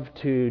love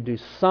to do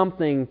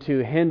something to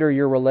hinder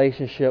your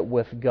relationship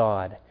with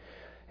God.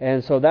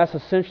 And so that's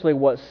essentially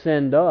what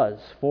sin does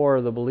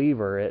for the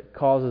believer. It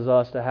causes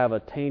us to have a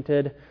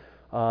tainted,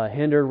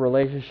 hindered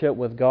relationship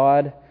with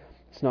God.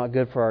 It's not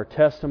good for our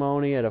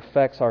testimony. It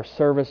affects our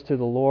service to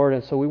the Lord.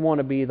 And so we want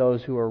to be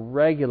those who are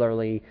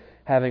regularly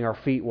having our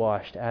feet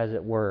washed, as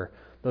it were.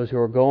 Those who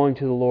are going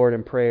to the Lord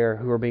in prayer,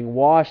 who are being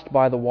washed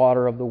by the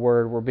water of the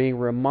Word. We're being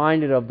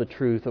reminded of the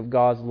truth of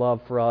God's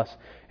love for us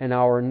and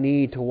our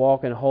need to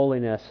walk in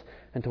holiness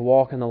and to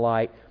walk in the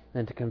light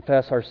and to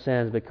confess our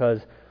sins,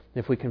 because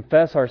if we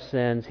confess our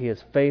sins, He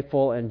is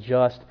faithful and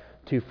just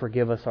to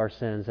forgive us our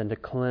sins and to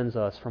cleanse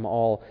us from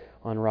all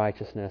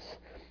unrighteousness.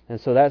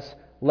 And so that's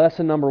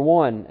lesson number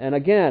 1. And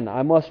again,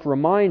 I must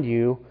remind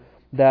you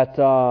that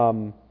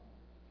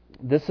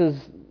this is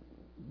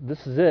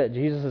it.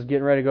 Jesus is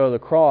getting ready to go to the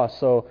cross.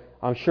 So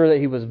I'm sure that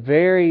He was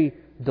very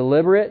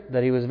deliberate,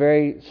 that He was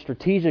very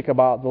strategic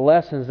about the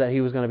lessons that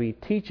He was going to be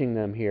teaching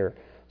them here.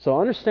 So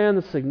understand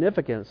the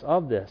significance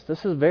of this.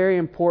 This is very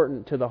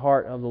important to the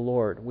heart of the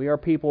Lord. We are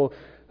people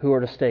who are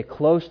to stay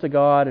close to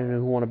God and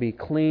who want to be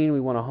clean.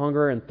 We want to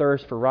hunger and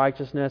thirst for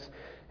righteousness,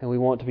 and we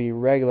want to be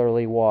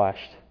regularly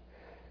washed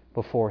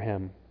before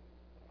Him.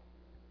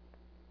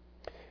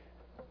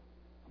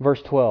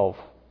 Verse 12.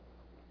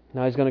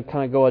 Now He's going to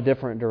kind of go a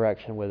different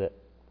direction with it.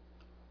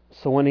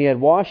 So when He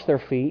had washed their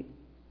feet,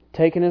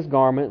 taken His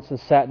garments, and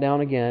sat down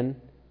again,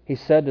 He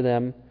said to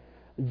them,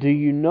 "Do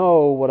you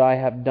know what I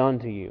have done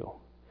to you?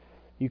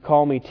 You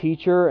call me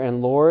teacher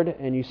and Lord,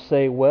 and you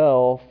say,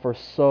 'Well, for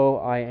so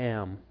I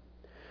am.'"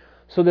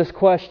 So this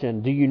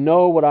question, do you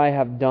know what I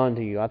have done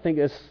to you? I think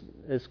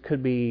this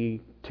could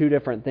be two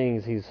different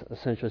things He's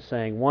essentially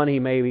saying. One, He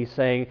may be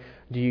saying,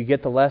 do you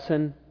get the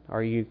lesson?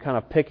 Are you kind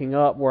of picking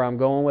up where I'm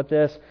going with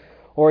this?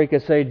 Or He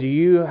could say, do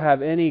you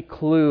have any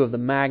clue of the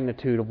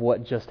magnitude of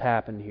what just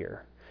happened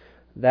here?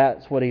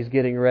 That's what He's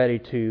getting ready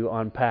to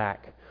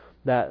unpack.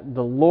 That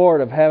the Lord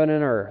of heaven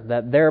and earth,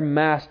 that their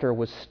Master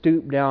would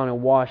stoop down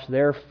and wash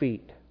their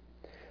feet.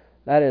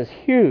 That is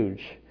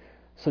huge.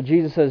 So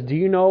Jesus says, do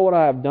you know what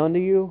I have done to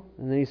you?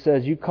 And then He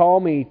says, you call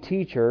me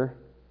teacher,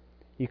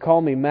 you call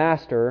me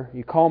master,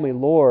 you call me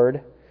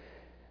Lord,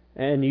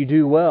 and you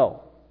do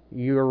well.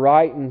 You are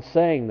right in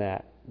saying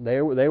that. They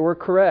were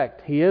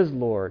correct. He is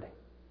Lord.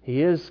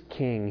 He is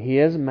King. He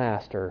is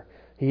Master.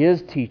 He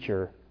is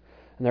Teacher.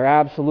 And they're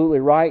absolutely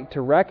right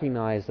to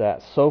recognize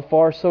that. So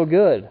far, so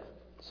good.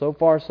 So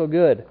far, so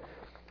good.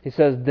 He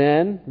says,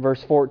 then,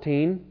 verse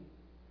 14,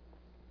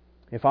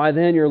 "If I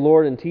then, your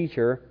Lord and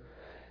Teacher,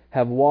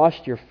 have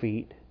washed your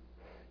feet,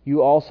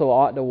 you also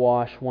ought to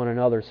wash one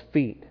another's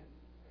feet.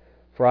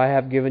 For I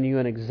have given you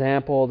an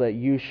example that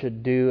you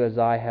should do as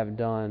I have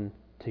done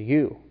to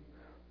you.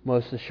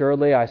 Most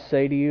assuredly, I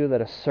say to you that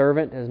a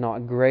servant is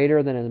not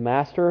greater than his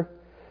master,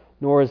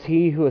 nor is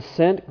he who is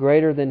sent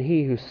greater than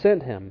he who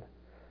sent him.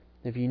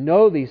 If you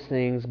know these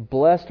things,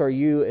 blessed are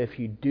you if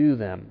you do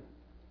them."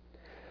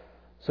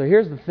 So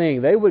here's the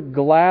thing. They would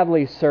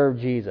gladly serve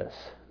Jesus.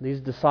 These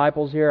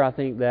disciples here, I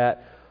think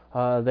that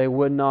they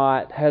would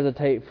not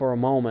hesitate for a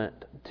moment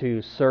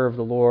to serve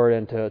the Lord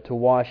and to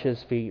wash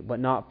His feet, but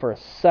not for a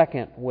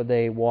second would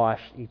they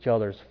wash each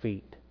other's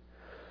feet.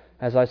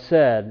 As I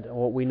said,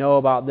 what we know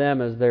about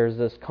them is there's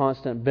this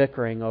constant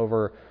bickering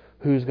over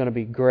who's going to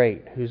be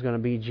great, who's going to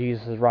be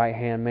Jesus'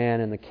 right-hand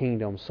man in the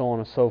kingdom, so on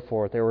and so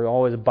forth. They were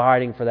always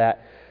biting for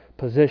that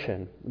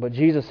position. But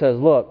Jesus says,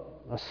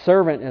 look, a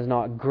servant is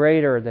not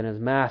greater than his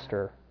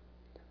master.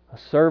 A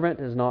servant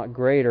is not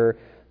greater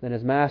than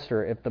his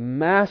master. If the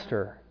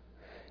master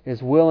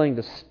is willing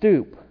to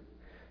stoop,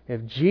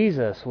 if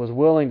Jesus was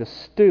willing to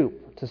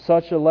stoop to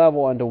such a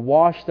level and to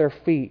wash their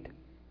feet,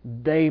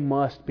 they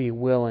must be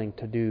willing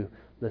to do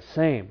the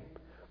same.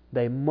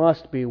 They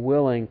must be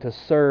willing to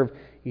serve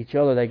each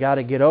other. They got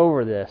to get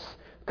over this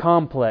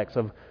complex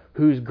of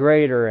who's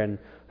greater and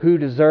who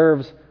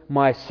deserves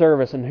my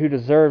service and who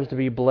deserves to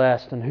be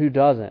blessed and who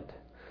doesn't.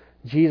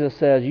 Jesus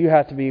says you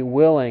have to be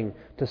willing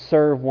to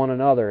serve one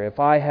another.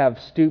 If I have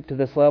stooped to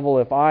this level,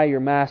 if I,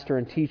 your master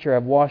and teacher,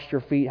 have washed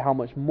your feet, how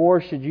much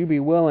more should you be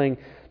willing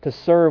to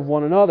serve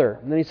one another?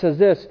 And then He says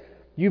this,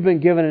 you've been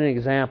given an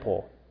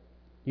example.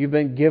 You've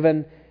been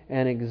given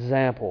an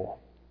example.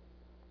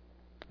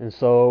 And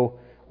so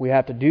we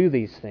have to do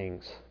these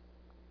things.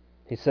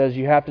 He says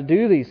you have to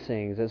do these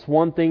things. It's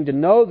one thing to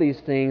know these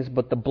things,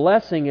 but the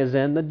blessing is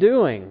in the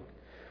doing.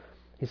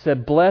 He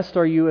said, blessed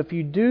are you if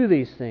you do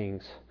these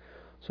things.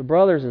 So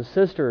brothers and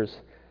sisters,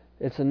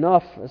 it's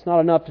not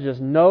enough to just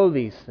know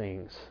these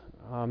things.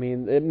 I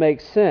mean, it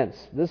makes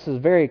sense. This is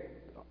very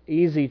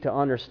easy to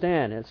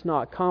understand. It's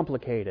not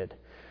complicated.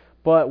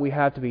 But we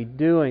have to be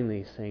doing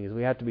these things.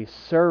 We have to be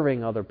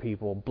serving other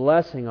people,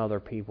 blessing other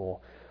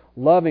people,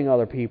 loving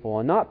other people,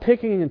 and not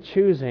picking and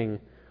choosing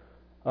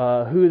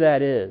who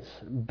that is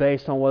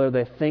based on whether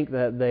we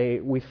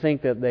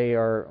think that they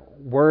are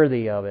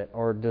worthy of it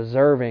or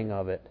deserving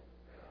of it.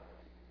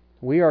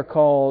 We are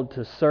called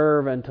to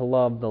serve and to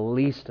love the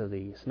least of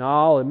these.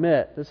 Now, I'll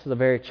admit, this is a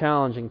very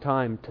challenging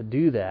time to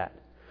do that.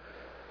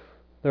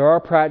 There are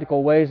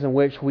practical ways in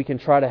which we can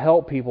try to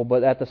help people,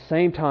 but at the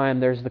same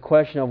time, there's the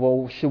question of,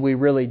 well, should we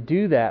really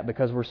do that?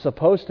 Because we're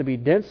supposed to be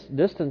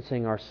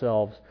distancing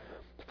ourselves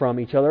from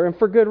each other, and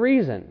for good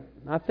reason.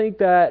 I think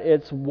that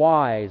it's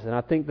wise, and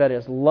I think that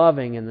it's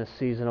loving in this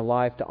season of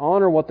life to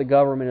honor what the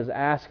government is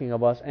asking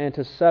of us and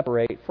to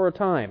separate for a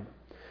time.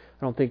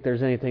 I don't think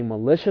there's anything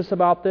malicious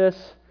about this.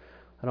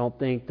 I don't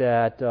think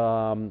that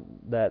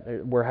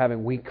that we're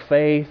having weak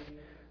faith,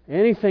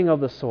 anything of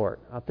the sort.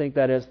 I think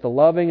that it's the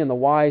loving and the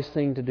wise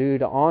thing to do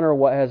to honor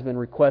what has been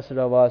requested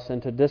of us and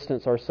to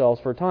distance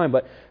ourselves for a time.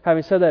 But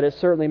having said that, it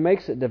certainly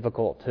makes it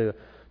difficult to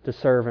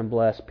serve and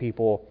bless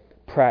people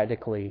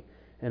practically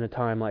in a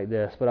time like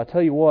this. But I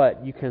tell you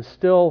what, you can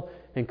still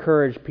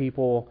encourage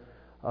people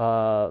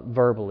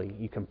verbally.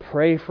 You can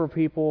pray for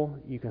people.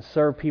 You can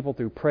serve people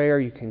through prayer.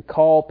 You can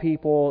call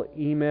people,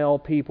 email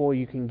people.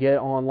 You can get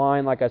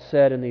online, like I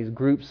said, in these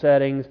group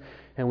settings,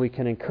 and we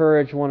can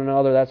encourage one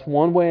another. That's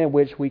one way in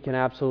which we can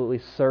absolutely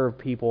serve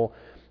people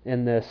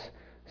in this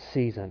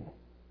season.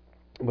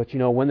 But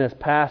when this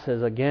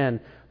passes, again,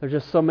 there's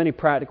just so many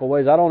practical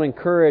ways. I don't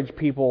encourage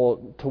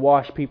people to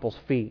wash people's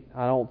feet.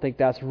 I don't think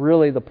that's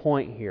really the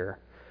point here.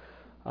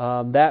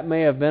 That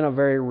may have been a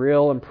very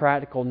real and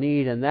practical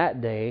need in that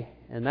day,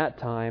 in that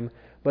time,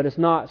 but it's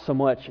not so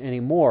much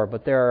anymore.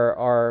 But there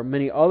are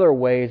many other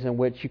ways in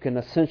which you can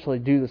essentially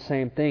do the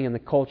same thing in the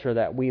culture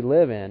that we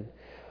live in.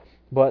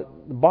 But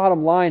the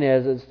bottom line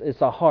is, it's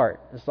the heart.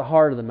 It's the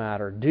heart of the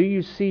matter. Do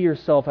you see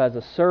yourself as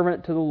a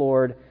servant to the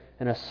Lord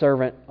and a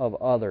servant of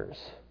others?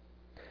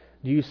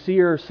 Do you see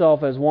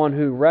yourself as one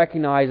who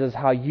recognizes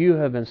how you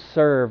have been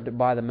served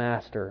by the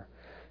Master?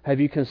 Have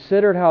you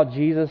considered how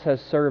Jesus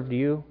has served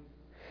you?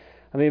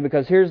 I mean,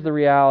 because here's the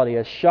reality.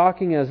 As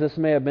shocking as this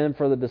may have been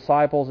for the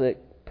disciples, it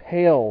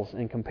pales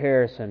in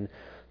comparison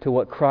to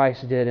what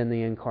Christ did in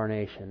the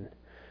Incarnation.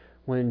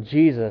 When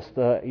Jesus,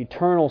 the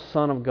eternal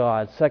Son of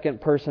God,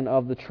 second person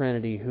of the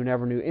Trinity, who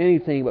never knew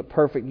anything but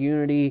perfect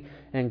unity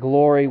and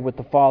glory with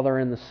the Father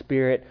and the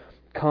Spirit,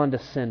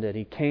 condescended.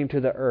 He came to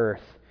the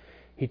earth.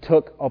 He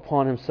took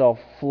upon Himself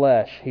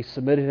flesh. He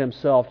submitted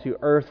Himself to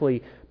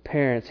earthly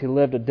parents. He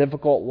lived a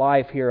difficult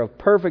life here of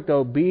perfect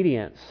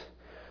obedience.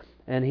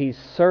 And He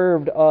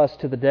served us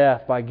to the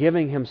death by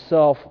giving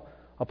Himself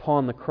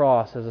upon the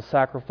cross as a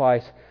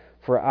sacrifice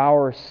for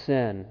our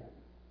sin.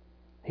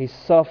 He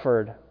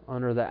suffered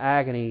under the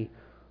agony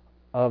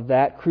of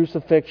that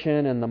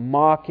crucifixion and the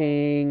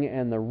mocking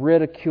and the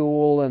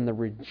ridicule and the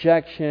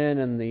rejection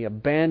and the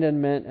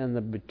abandonment and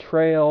the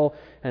betrayal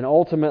and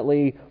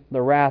ultimately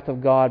the wrath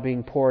of God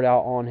being poured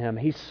out on Him.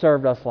 He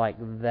served us like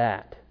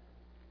that.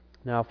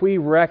 Now, if we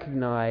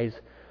recognize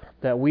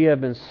that we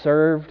have been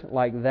served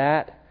like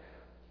that,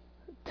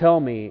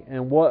 tell me,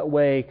 in what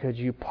way could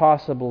you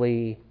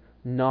possibly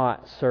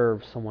not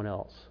serve someone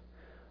else?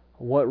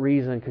 What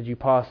reason could you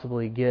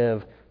possibly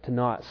give to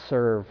not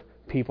serve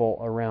people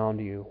around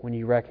you when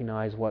you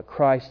recognize what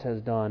Christ has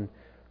done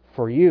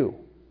for you,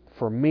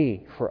 for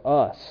me, for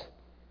us?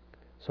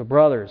 So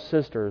brothers,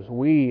 sisters,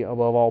 we,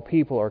 above all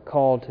people, are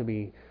called to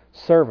be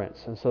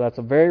servants. And so that's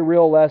a very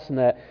real lesson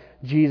that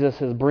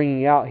Jesus is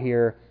bringing out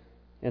here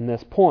in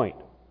this point,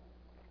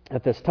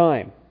 at this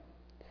time.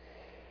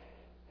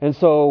 And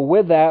so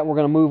with that, we're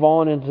going to move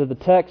on into the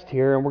text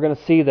here, and we're going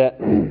to see that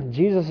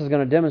Jesus is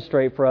going to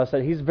demonstrate for us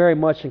that He's very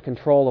much in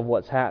control of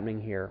what's happening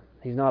here.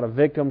 He's not a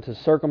victim to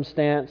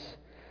circumstance.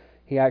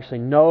 He actually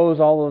knows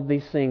all of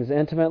these things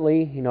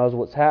intimately. He knows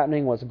what's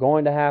happening, what's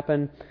going to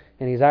happen,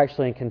 and He's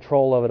actually in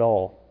control of it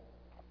all.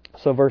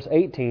 So verse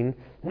 18,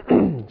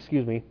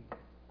 excuse me,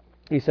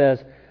 He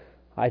says,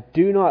 I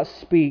do not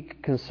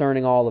speak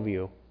concerning all of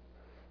you.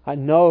 I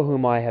know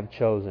whom I have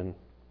chosen.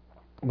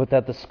 But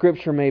that the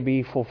Scripture may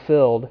be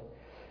fulfilled,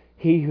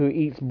 he who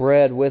eats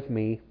bread with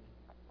me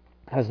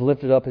has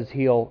lifted up his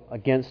heel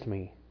against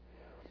me.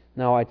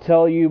 Now I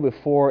tell you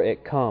before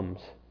it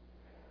comes,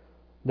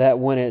 that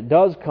when it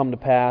does come to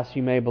pass,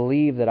 you may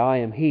believe that I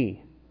am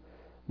He.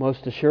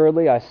 Most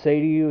assuredly, I say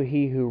to you,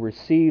 he who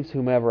receives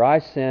whomever I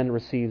send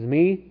receives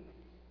me,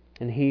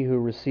 and he who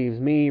receives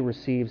me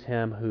receives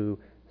Him who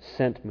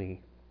sent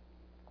me.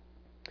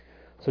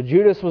 So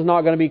Judas was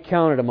not going to be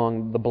counted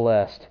among the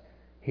blessed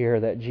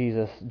here that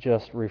Jesus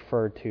just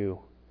referred to.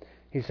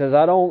 He says,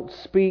 I don't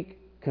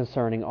speak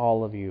concerning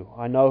all of you.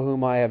 I know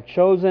whom I have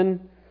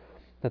chosen,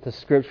 that the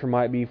Scripture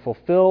might be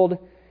fulfilled.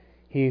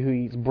 He who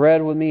eats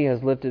bread with me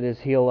has lifted his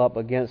heel up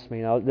against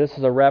me. Now, this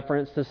is a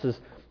reference. This is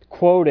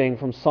quoting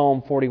from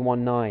Psalm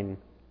 41:9.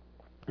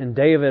 And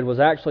David was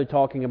actually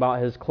talking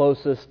about his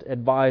closest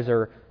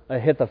advisor,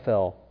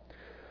 Ahithophel.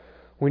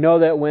 We know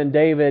that when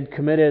David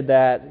committed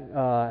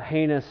that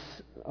heinous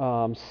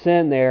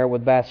sin there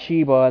with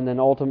Bathsheba and then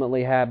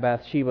ultimately had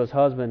Bathsheba's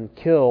husband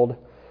killed,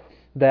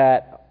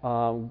 that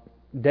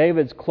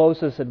David's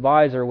closest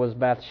advisor was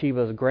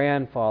Bathsheba's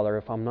grandfather,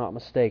 if I'm not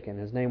mistaken.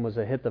 His name was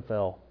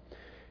Ahithophel.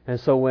 And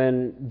so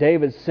when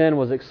David's sin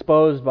was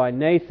exposed by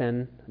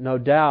Nathan, no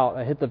doubt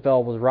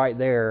Ahithophel was right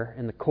there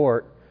in the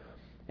court.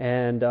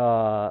 And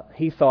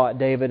he thought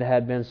David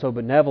had been so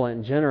benevolent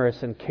and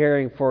generous in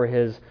caring for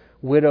his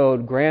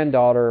widowed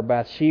granddaughter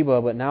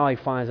Bathsheba, but now he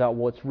finds out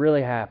what's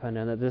really happened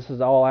and that this is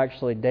all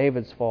actually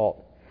David's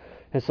fault.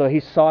 And so he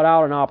sought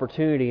out an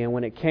opportunity, and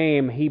when it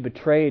came, he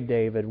betrayed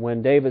David.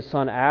 When David's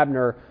son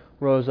Abner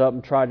rose up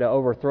and tried to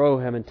overthrow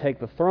him and take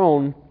the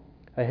throne,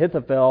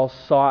 Ahithophel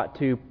sought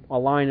to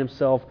align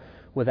himself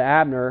with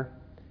Abner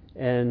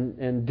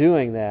in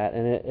doing that.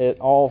 And it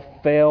all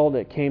failed,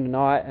 it came to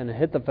naught, and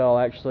Ahithophel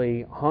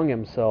actually hung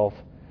himself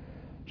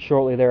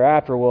shortly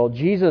thereafter. Well,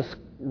 Jesus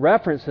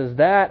references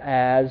that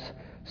as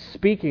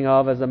speaking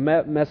of as a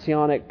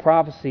messianic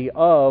prophecy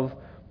of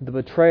the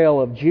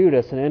betrayal of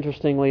Judas. And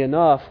interestingly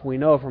enough, we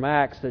know from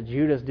Acts that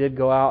Judas did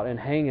go out and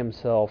hang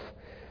himself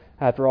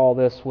after all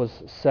this was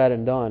said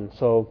and done.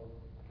 So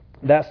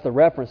that's the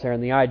reference there.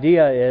 And the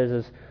idea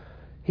is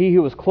he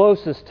who was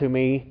closest to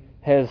me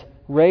has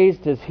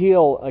raised his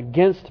heel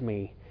against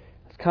me.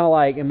 It's kind of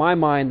like, in my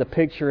mind, the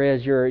picture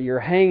is you're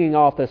hanging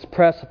off this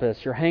precipice.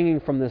 You're hanging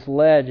from this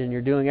ledge and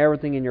you're doing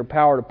everything in your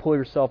power to pull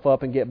yourself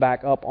up and get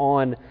back up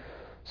on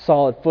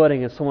solid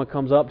footing, and someone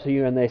comes up to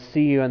you and they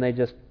see you and they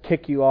just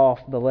kick you off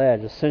the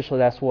ledge. Essentially,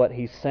 that's what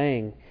he's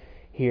saying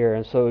here.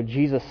 And so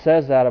Jesus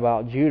says that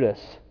about Judas.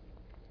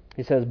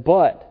 He says,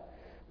 but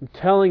I'm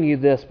telling you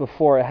this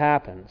before it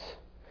happens.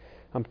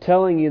 I'm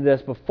telling you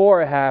this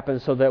before it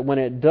happens so that when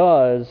it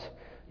does,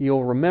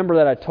 you'll remember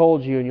that I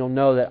told you and you'll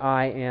know that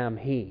I am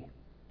He.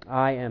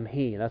 I am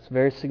He. That's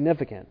very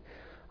significant.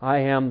 I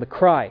am the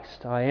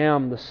Christ. I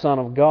am the Son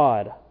of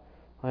God.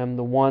 I am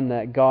the one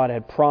that God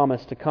had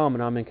promised to come,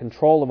 and I'm in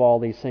control of all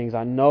these things.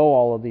 I know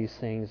all of these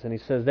things. And he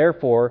says,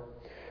 therefore,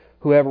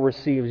 whoever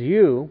receives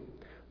you,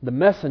 the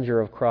messenger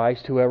of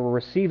Christ, whoever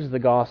receives the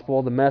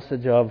gospel, the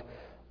message of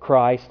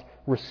Christ,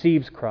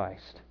 receives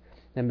Christ.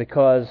 And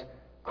because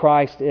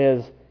Christ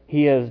is,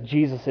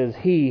 Jesus is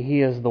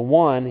He is the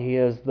one, He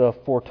is the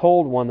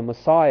foretold one, the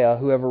Messiah,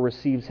 whoever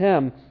receives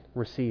Him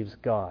receives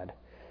God,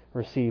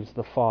 receives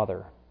the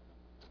Father.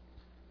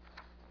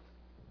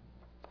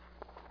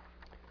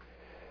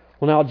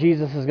 Well, now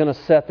Jesus is going to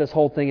set this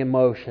whole thing in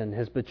motion.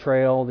 His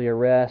betrayal, the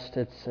arrest,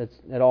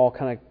 it all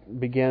kind of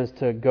begins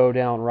to go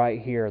down right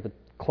here. The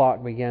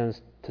clock begins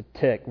to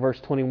tick.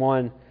 Verse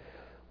 21,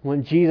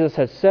 when Jesus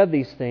had said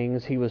these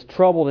things, He was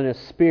troubled in His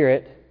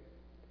spirit,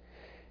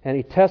 and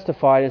He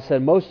testified and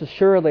said, most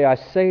assuredly I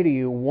say to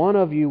you, one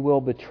of you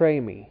will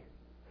betray me.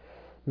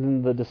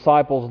 And the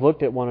disciples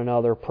looked at one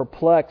another,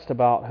 perplexed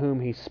about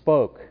whom He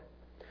spoke.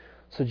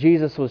 So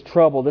Jesus was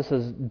troubled. This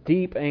is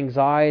deep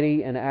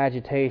anxiety and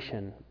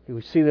agitation.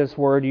 We see this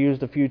word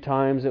used a few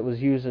times. It was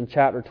used in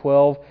chapter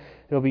 12.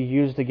 It'll be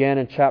used again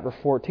in chapter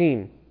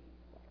 14.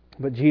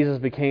 But Jesus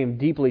became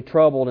deeply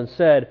troubled and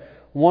said,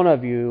 one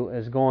of you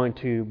is going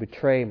to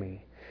betray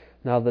me.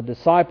 Now the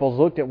disciples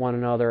looked at one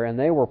another and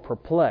they were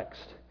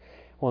perplexed.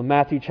 Well, in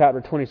Matthew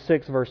chapter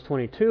 26, verse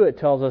 22, it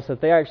tells us that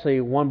they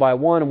actually one by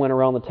one went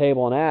around the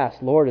table and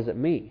asked, Lord, is it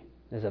me?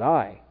 Is it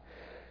I?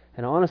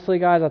 And honestly,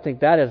 guys, I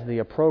think that is the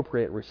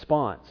appropriate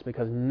response,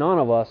 because none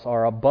of us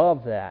are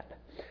above that.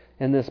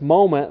 In this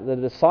moment, the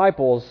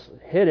disciples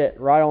hit it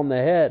right on the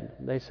head.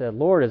 They said,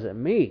 Lord, is it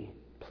me?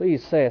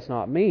 Please say it's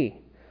not me.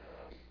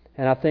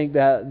 And I think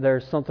that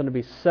there's something to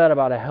be said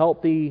about a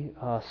healthy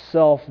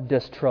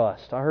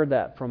self-distrust. I heard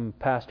that from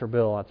Pastor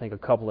Bill, I think, a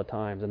couple of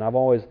times, and I've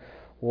always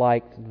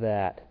liked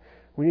that.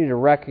 We need to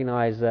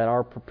recognize that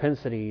our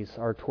propensities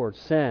are towards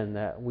sin,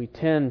 that we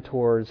tend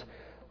towards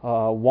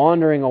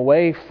wandering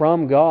away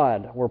from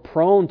God. We're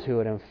prone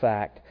to it, in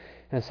fact.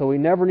 And so we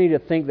never need to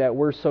think that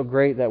we're so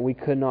great that we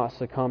could not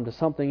succumb to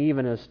something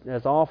even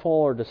as awful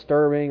or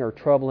disturbing or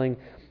troubling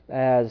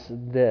as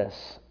this.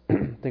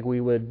 I think we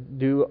would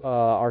do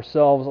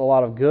ourselves a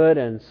lot of good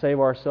and save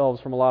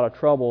ourselves from a lot of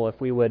trouble if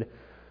we would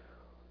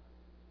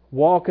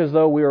walk as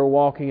though we were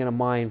walking in a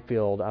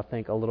minefield, I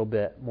think, a little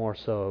bit more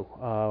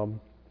so.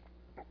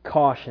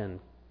 Caution,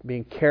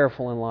 being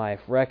careful in life,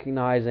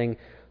 recognizing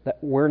that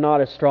we're not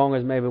as strong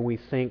as maybe we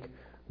think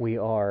we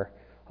are.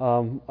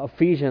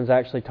 Ephesians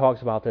actually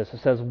talks about this.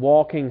 It says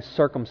walking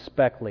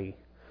circumspectly,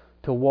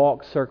 to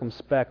walk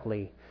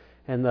circumspectly.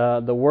 And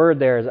the word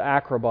there is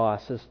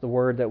acrobos. It's the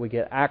word that we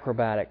get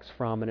acrobatics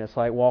from, and it's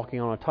like walking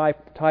on a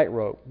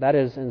tightrope. That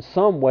is in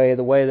some way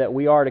the way that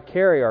we are to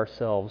carry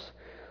ourselves.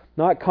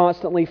 Not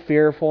constantly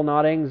fearful,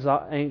 not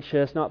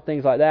anxious, not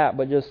things like that,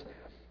 but just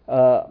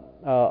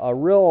a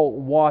real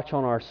watch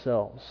on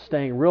ourselves,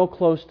 staying real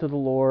close to the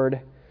Lord,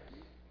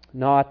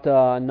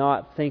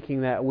 not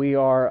thinking that we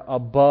are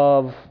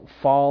above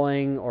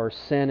falling or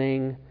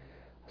sinning,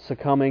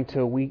 succumbing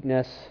to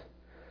weakness.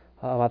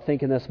 I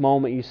think in this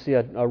moment you see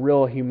a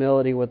real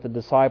humility with the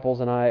disciples,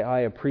 and I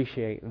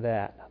appreciate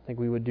that. I think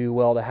we would do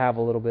well to have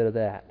a little bit of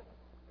that.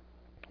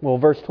 Well,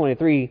 verse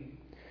 23,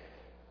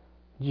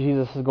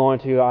 Jesus is going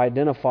to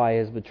identify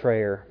His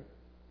betrayer.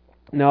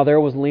 Now there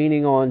was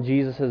leaning on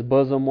Jesus'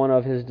 bosom one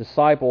of his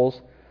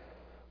disciples,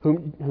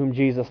 whom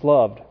Jesus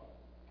loved.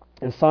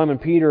 And Simon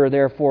Peter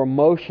therefore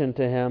motioned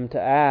to him to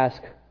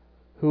ask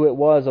who it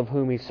was of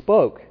whom he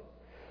spoke.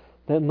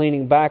 Then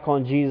leaning back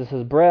on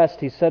Jesus' breast,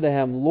 he said to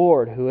him,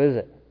 Lord, who is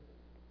it?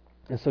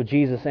 And so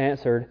Jesus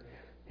answered,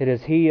 It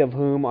is he of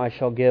whom I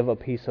shall give a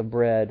piece of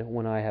bread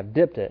when I have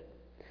dipped it.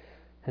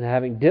 And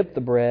having dipped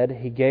the bread,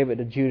 he gave it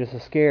to Judas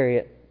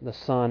Iscariot, the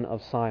son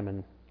of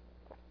Simon.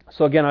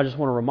 So again, I just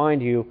want to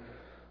remind you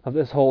of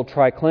this whole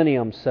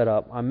triclinium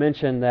setup. I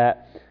mentioned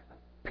that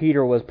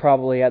Peter was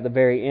probably at the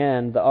very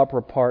end, the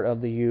upper part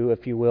of the U,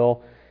 if you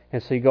will.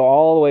 And so you go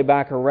all the way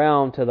back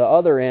around to the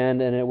other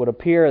end, and it would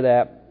appear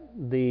that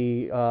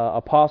the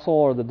apostle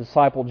or the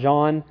disciple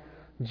John,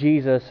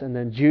 Jesus, and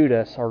then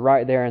Judas are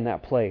right there in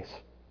that place.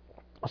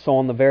 So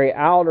on the very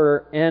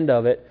outer end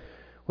of it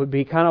would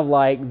be kind of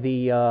like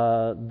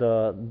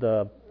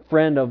the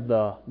friend of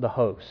the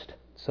host.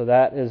 So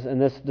that is, in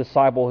this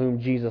disciple whom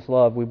Jesus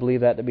loved, we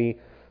believe that to be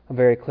a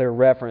very clear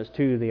reference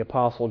to the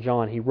apostle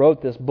John. He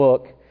wrote this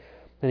book,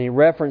 and he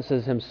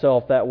references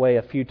himself that way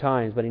a few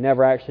times, but he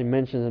never actually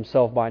mentions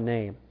himself by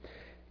name.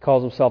 He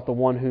calls himself the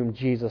one whom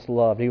Jesus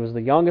loved. He was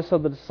the youngest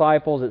of the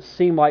disciples. It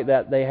seemed like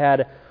that they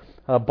had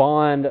a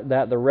bond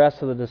that the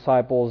rest of the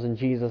disciples and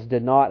Jesus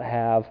did not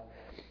have,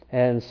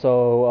 and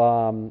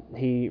so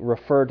he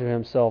referred to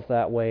himself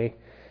that way.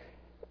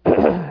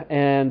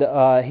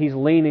 And he's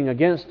leaning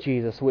against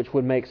Jesus, which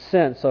would make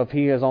sense. So if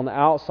he is on the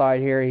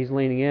outside here, he's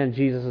leaning in,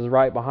 Jesus is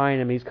right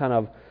behind him. He's kind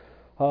of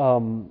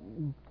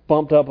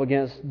bumped up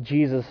against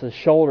Jesus'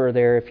 shoulder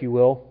there, if you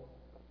will.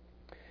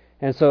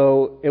 And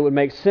so it would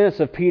make sense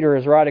if Peter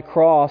is right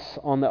across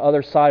on the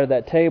other side of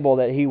that table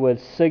that he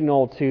would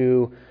signal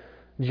to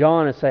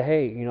John and say,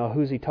 hey,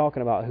 who's he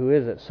talking about? Who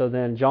is it? So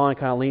then John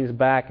kind of leans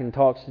back and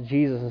talks to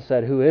Jesus and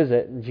said, who is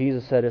it? And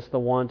Jesus said, it's the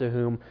one to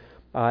whom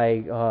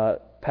I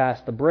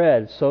passed the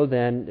bread. So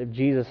then if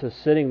Jesus is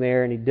sitting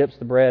there and he dips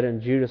the bread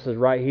and Judas is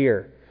right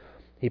here,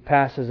 he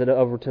passes it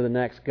over to the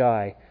next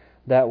guy.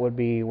 That would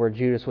be where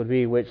Judas would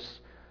be, which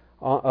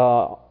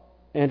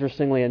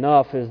interestingly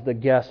enough is the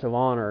guest of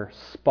honor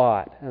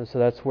spot. And so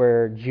that's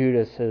where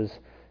Judas is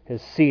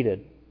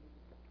seated.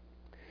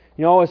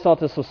 I always thought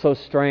this was so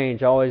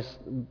strange. I always,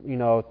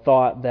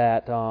 thought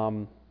that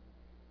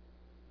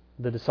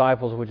the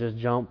disciples would just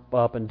jump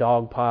up and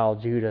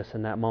dogpile Judas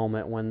in that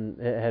moment when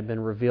it had been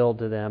revealed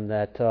to them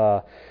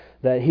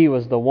that he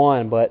was the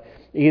one. But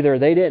either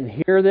they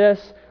didn't hear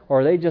this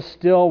or they just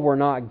still were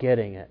not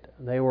getting it.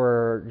 They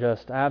were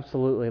just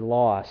absolutely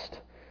lost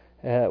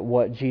at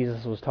what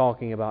Jesus was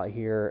talking about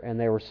here, and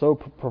they were so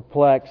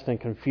perplexed and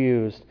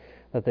confused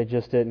that they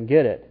just didn't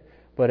get it.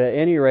 But at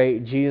any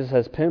rate, Jesus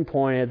has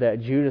pinpointed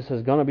that Judas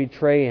is going to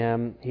betray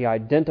him. He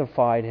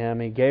identified him.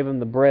 He gave him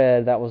the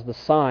bread. That was the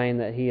sign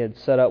that he had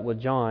set up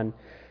with John.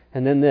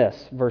 And then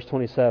this, verse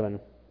 27.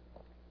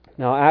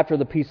 Now after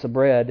the piece of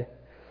bread,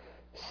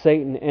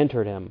 Satan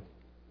entered him.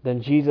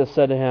 Then Jesus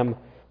said to him,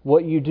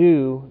 What you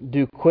do,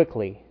 do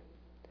quickly.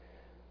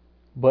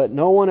 But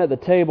no one at the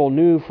table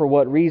knew for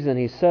what reason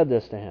he said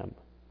this to him.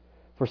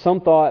 For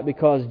some thought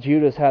because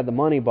Judas had the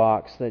money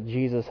box that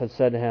Jesus had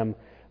said to him,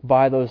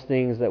 Buy those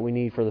things that we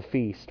need for the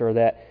feast, or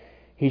that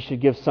he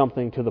should give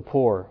something to the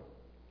poor.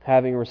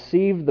 Having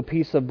received the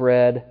piece of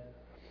bread,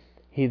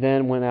 he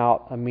then went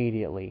out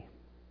immediately.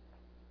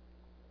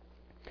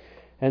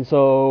 And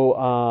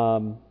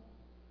so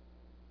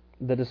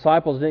the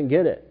disciples didn't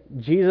get it.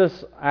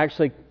 Jesus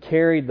actually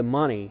carried the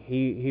money.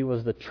 He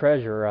was the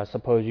treasurer, I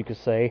suppose you could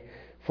say,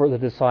 for the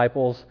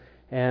disciples.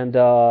 And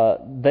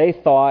they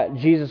thought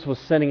Jesus was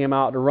sending him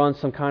out to run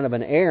some kind of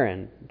an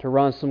errand, to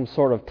run some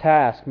sort of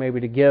task, maybe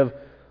to give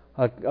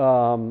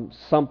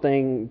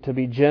something, to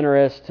be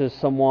generous to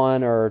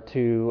someone, or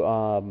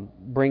to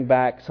bring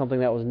back something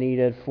that was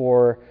needed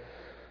for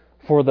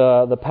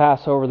the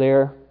Passover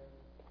there.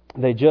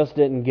 They just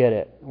didn't get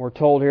it. We're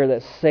told here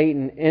that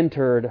Satan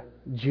entered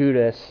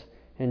Judas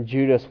and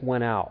Judas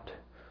went out.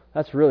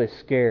 That's really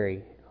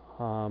scary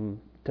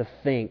to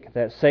think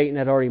that Satan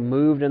had already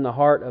moved in the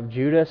heart of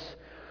Judas,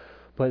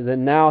 but that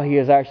now he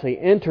has actually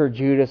entered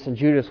Judas and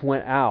Judas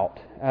went out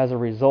as a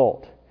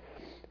result.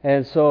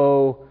 And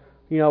so,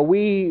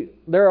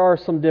 there are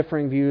some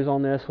differing views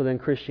on this within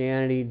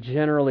Christianity.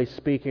 Generally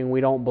speaking, we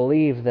don't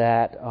believe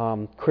that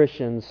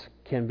Christians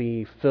can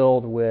be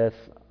filled with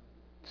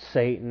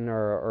Satan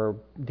or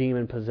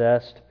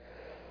demon-possessed.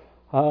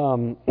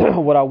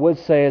 What I would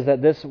say is that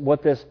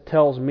what this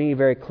tells me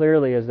very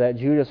clearly is that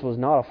Judas was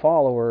not a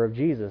follower of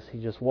Jesus. He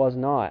just was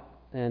not.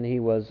 And he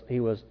was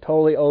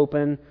totally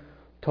open,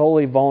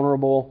 totally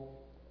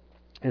vulnerable,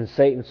 and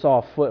Satan saw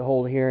a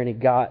foothold here and he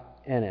got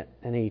in it,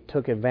 and he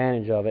took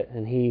advantage of it,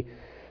 and he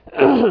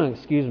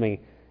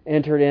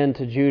entered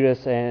into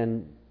Judas,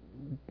 and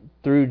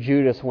through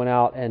Judas went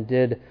out and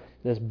did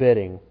this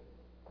bidding.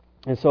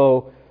 And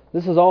so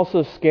this is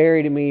also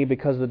scary to me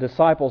because the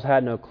disciples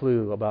had no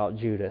clue about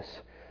Judas.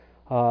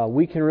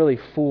 We can really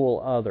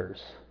fool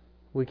others.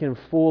 We can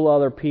fool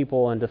other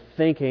people into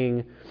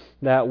thinking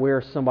that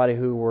we're somebody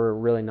who we're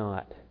really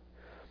not.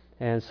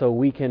 And so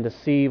we can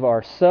deceive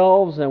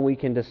ourselves and we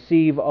can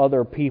deceive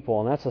other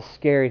people. And that's a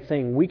scary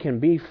thing. We can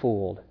be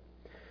fooled.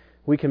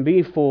 We can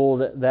be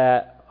fooled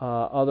that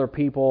other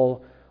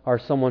people are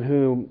someone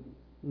who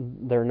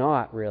they're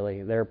not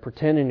really. They're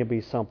pretending to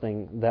be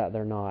something that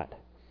they're not.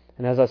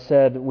 And as I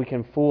said, we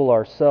can fool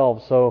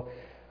ourselves. So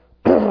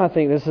I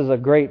think this is a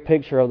great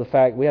picture of the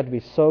fact we have to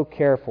be so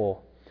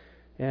careful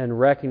in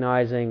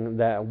recognizing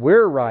that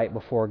we're right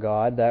before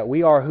God, that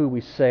we are who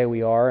we say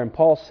we are. And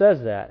Paul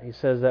says that. He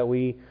says that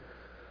we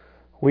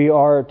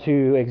are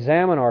to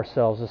examine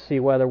ourselves to see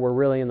whether we're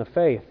really in the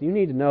faith. You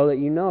need to know that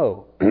you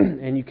know,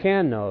 and you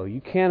can know.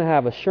 You can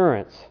have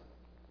assurance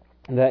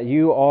that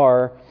you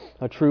are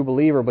a true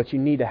believer, but you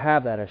need to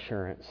have that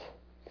assurance.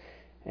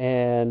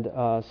 And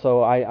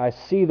so I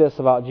see this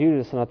about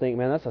Judas, and I think,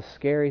 man, that's a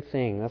scary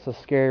thing. That's a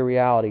scary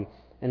reality.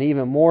 And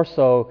even more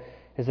so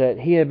is that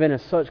he had been in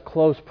such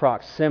close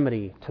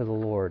proximity to the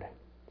Lord.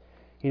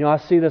 You know, I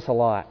see this a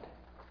lot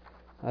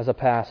as a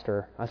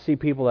pastor. I see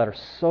people that are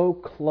so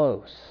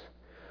close.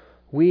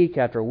 Week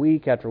after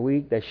week after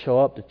week, they show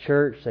up to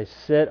church, they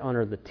sit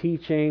under the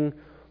teaching,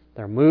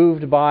 they're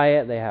moved by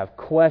it, they have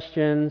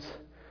questions,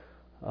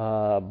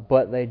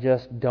 but they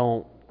just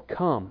don't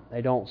come.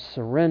 They don't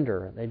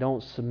surrender. They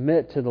don't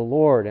submit to the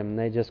Lord, and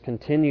they just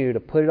continue to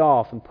put it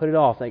off and put it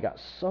off. They got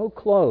so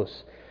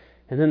close,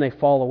 and then they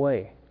fall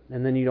away,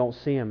 and then you don't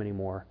see them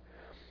anymore.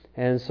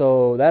 And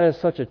so that is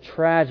such a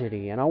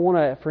tragedy. And I want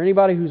to, for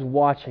anybody who's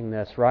watching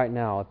this right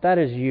now, if that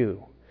is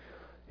you,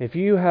 if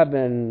you have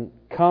been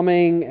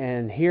coming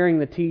and hearing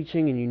the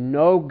teaching and you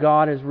know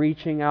God is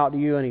reaching out to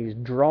you and He's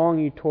drawing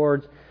you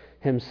towards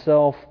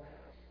Himself,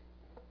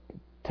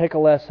 take a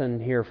lesson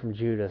here from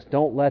Judas.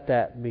 Don't let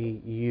that be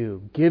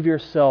you. Give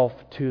yourself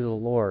to the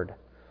Lord.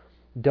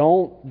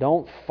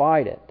 Don't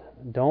fight it.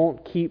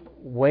 Don't keep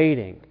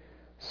waiting.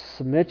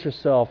 Submit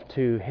yourself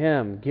to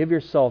Him. Give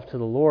yourself to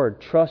the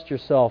Lord. Trust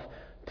yourself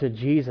to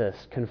Jesus.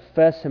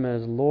 Confess Him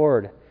as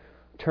Lord.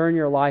 Turn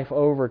your life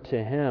over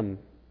to Him.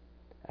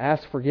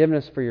 Ask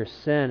forgiveness for your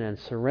sin and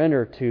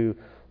surrender to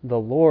the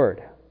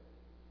Lord.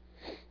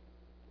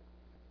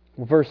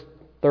 Verse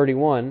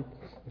 31,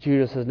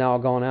 Judas has now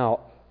gone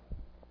out.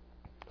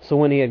 So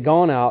when he had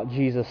gone out,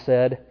 Jesus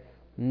said,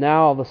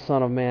 "Now the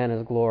Son of Man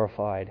is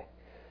glorified,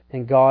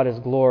 and God is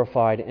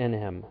glorified in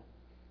Him.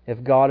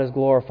 If God is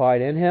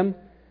glorified in Him,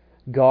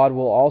 God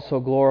will also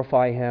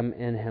glorify Him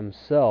in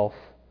Himself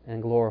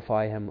and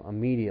glorify Him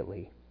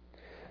immediately."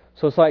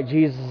 So it's like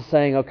Jesus is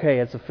saying, okay,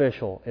 it's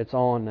official. It's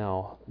on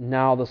now.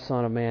 Now the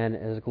Son of Man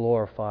is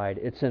glorified.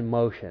 It's in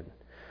motion.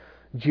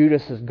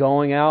 Judas is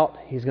going out.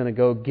 He's going to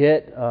go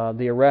get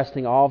the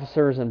arresting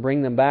officers and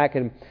bring them back.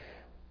 And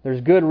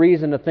there's good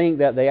reason to think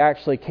that they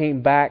actually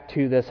came back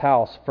to this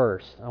house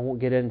first. I won't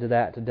get into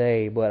that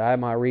today, but I have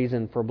my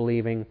reason for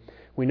believing.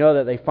 We know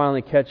that they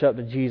finally catch up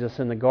to Jesus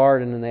in the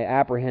garden and they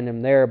apprehend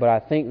Him there, but I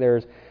think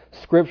there's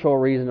scriptural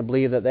reason to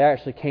believe that they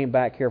actually came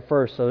back here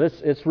first. So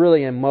it's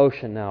really in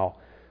motion now.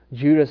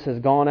 Judas has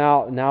gone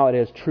out. Now it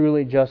is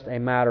truly just a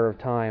matter of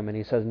time. And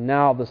He says,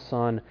 now the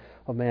Son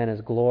of Man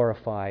is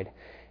glorified.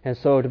 And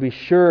so to be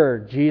sure,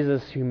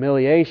 Jesus'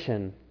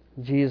 humiliation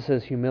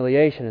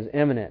is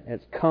imminent.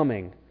 It's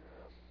coming.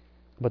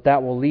 But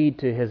that will lead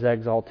to His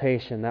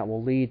exaltation. That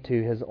will lead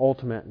to His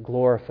ultimate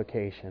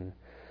glorification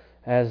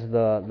as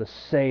the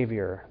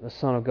Savior, the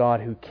Son of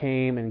God who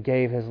came and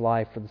gave His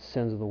life for the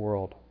sins of the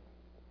world.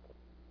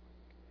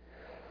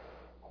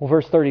 Well,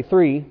 verse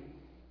 33,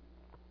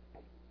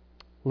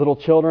 "Little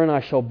children, I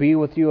shall be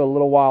with you a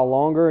little while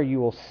longer. You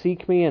will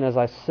seek me, and as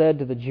I said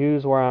to the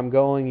Jews, where I am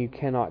going, you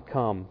cannot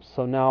come.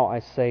 So now I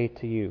say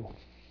to you."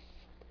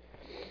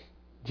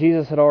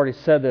 Jesus had already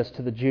said this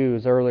to the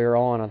Jews earlier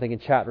on, I think in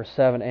chapter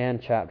 7 and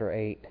chapter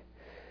 8.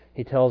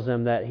 He tells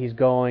them that He's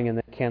going and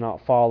they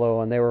cannot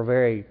follow, and they were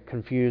very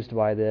confused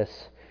by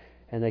this.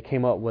 And they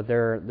came up with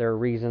their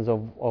reasons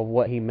of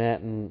what He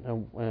meant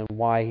and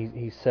why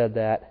he said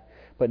that.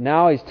 But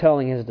now He's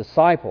telling His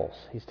disciples,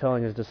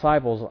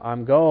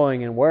 I'm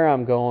going, and where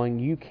I'm going,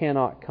 you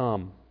cannot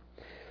come.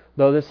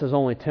 Though this is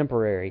only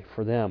temporary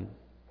for them.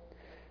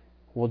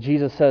 Well,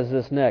 Jesus says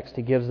this next.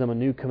 He gives them a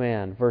new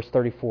command. Verse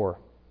 34.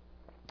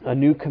 "A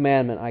new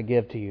commandment I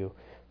give to you,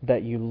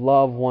 that you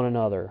love one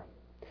another,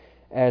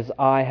 as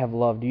I have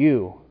loved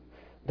you,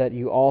 that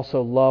you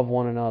also love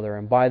one another.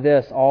 And by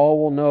this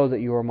all will know that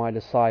you are my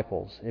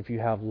disciples, if you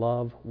have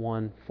love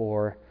one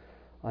for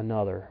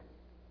another."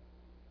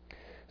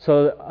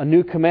 So a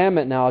new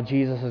commandment now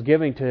Jesus is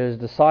giving to His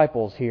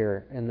disciples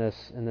here in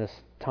this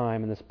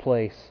time, in this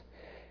place.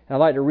 And I'd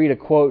like to read a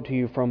quote to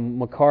you from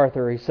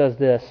MacArthur. He says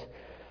this,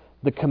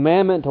 "The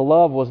commandment to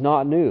love was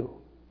not new.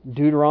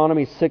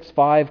 Deuteronomy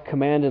 6:5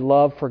 commanded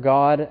love for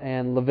God,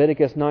 and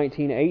Leviticus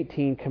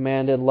 19:18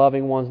 commanded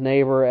loving one's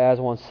neighbor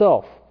as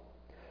oneself.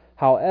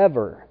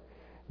 However,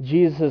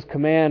 Jesus'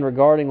 command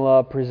regarding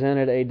love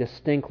presented a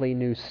distinctly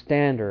new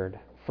standard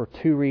for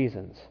two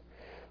reasons.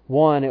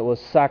 One, it was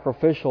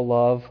sacrificial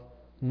love,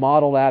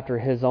 modeled after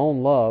His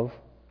own love.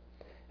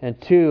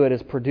 And two, it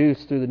is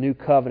produced through the new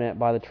covenant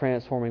by the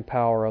transforming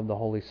power of the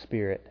Holy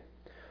Spirit."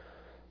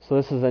 So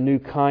this is a new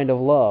kind of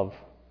love.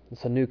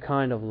 It's a new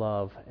kind of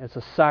love. It's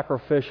a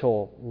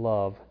sacrificial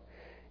love.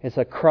 It's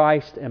a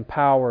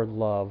Christ-empowered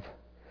love.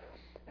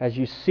 As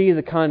you see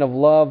the kind of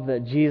love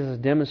that Jesus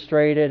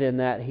demonstrated in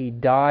that He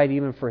died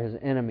even for His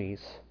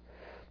enemies,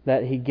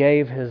 that He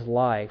gave His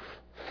life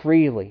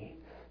freely,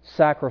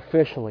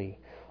 sacrificially,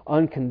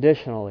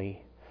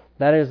 unconditionally.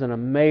 That is an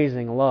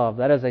amazing love.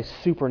 That is a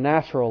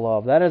supernatural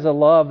love. That is a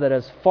love that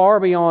is far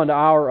beyond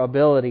our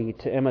ability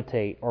to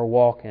imitate or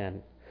walk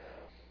in.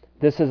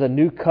 This is a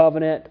new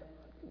covenant,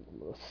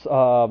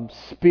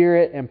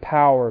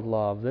 Spirit-empowered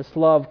love. This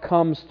love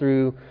comes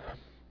through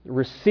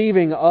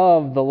receiving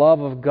of the love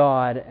of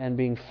God and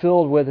being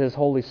filled with His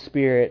Holy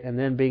Spirit and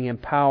then being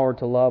empowered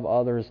to love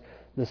others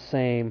the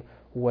same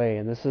way.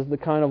 And this is the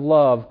kind of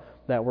love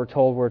that we're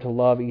told we're to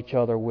love each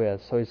other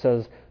with. So he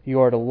says,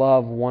 you are to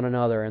love one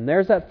another. And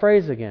there's that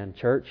phrase again,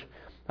 church.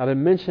 I've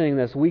been mentioning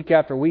this week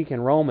after week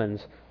in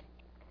Romans,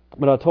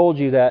 but I told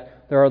you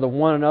that there are the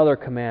one another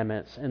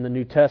commandments in the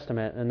New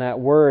Testament, and that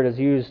word is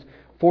used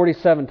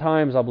 47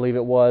 times, I believe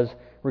it was,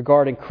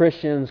 regarding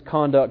Christians'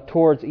 conduct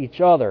towards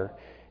each other.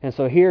 And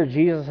so here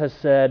Jesus has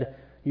said,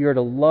 you are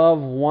to love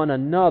one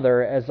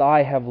another as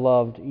I have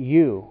loved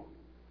you.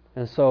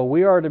 And so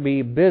we are to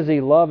be busy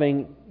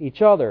loving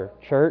each other,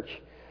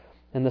 church.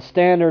 And the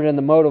standard and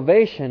the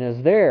motivation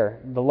is there.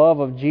 The love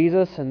of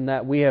Jesus, and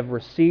that we have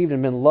received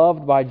and been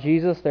loved by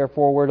Jesus,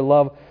 therefore we're to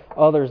love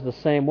others the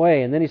same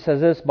way. And then he says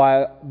this,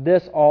 by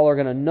this all are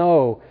going to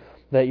know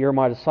that you're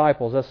my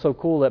disciples. That's so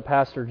cool that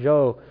Pastor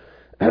Joe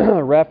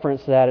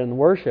referenced that in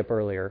worship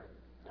earlier.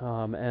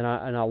 And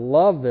I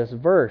love this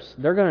verse.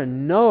 They're going to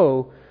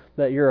know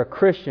that you're a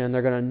Christian.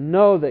 They're going to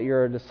know that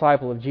you're a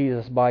disciple of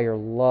Jesus by your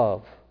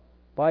love.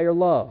 By your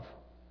love.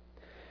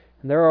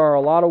 And there are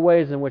a lot of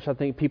ways in which I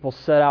think people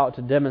set out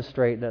to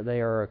demonstrate that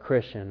they are a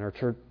Christian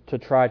or to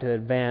try to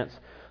advance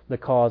the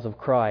cause of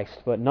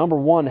Christ. But number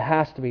one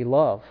has to be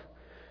love.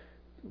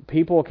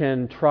 People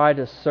can try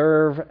to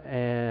serve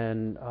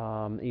and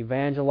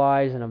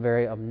evangelize in a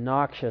very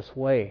obnoxious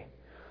way,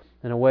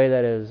 in a way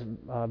that is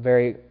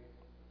very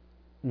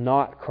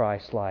not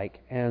Christ-like.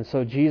 And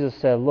so Jesus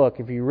said, look,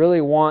 if you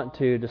really want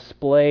to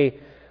display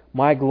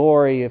my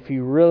glory, if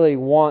you really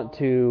want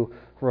to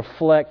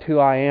reflect who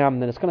I am,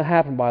 then it's going to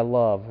happen by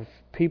love. If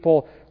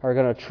people are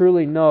going to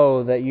truly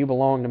know that you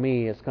belong to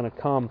me, it's going to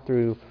come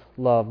through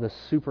love, the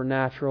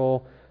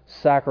supernatural,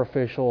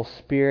 sacrificial,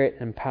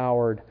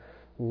 Spirit-empowered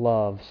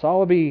love. So I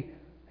will be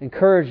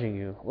encouraging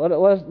you.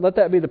 Let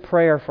that be the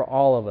prayer for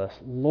all of us.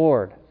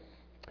 Lord,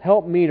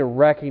 help me to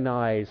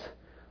recognize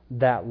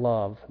that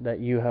love that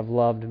you have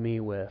loved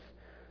me with.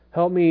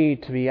 Help me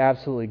to be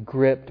absolutely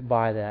gripped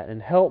by that. And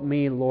help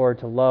me, Lord,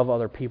 to love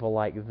other people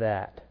like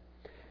that.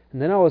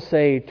 And then I would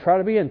say, try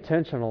to be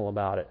intentional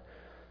about it.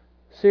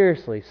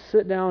 Seriously,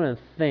 sit down and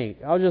think.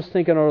 I was just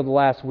thinking over the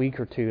last week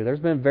or two, there's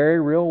been very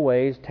real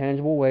ways,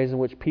 tangible ways in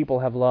which people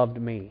have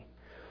loved me.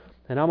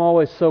 And I'm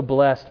always so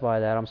blessed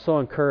by that. I'm so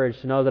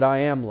encouraged to know that I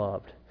am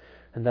loved.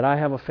 And that I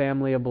have a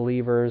family of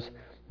believers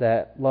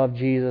that love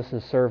Jesus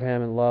and serve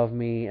Him and love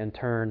me in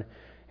turn.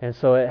 And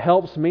so it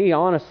helps me,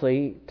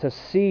 honestly, to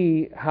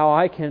see how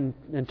I can,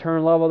 in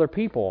turn, love other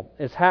people.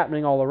 It's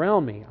happening all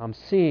around me. I'm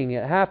seeing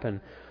it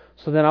happen.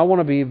 So then I want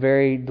to be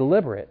very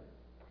deliberate.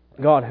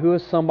 God, who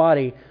is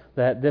somebody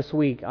that this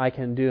week I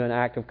can do an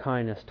act of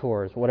kindness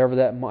towards, whatever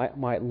that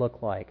might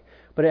look like.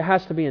 But it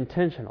has to be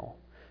intentional.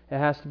 It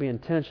has to be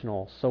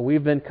intentional. So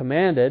we've been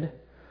commanded.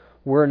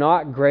 We're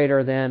not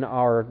greater than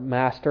our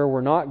master.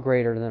 We're not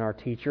greater than our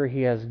teacher.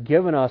 He has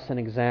given us an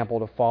example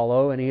to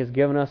follow, and He has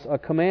given us a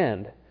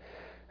command.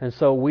 And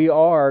so we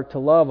are to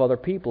love other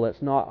people.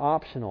 It's not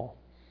optional.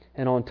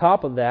 And on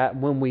top of that,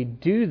 when we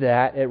do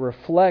that, it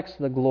reflects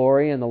the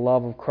glory and the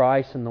love of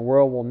Christ, and the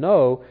world will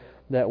know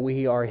that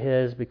we are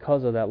His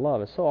because of that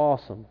love. It's so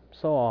awesome.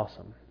 So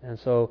awesome. And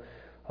so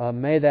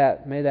may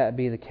that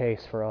be the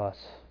case for us.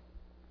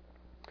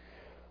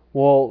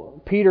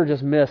 Well, Peter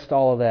just missed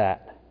all of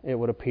that, it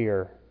would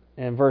appear.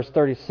 In verse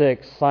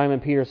 36, Simon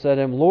Peter said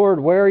to Him,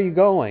 Lord, where are you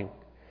going?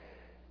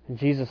 And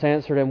Jesus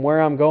answered him,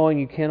 where I'm going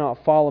you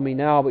cannot follow me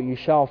now, but you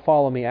shall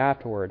follow me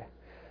afterward.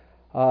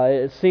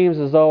 It seems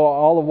as though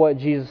all of what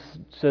Jesus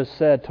just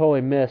said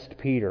totally missed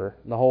Peter,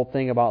 the whole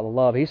thing about the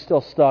love. He's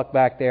still stuck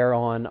back there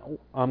on,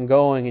 I'm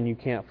going and you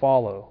can't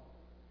follow.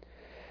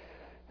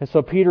 And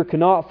so Peter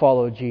could not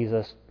follow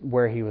Jesus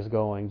where He was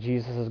going.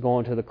 Jesus is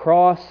going to the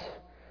cross.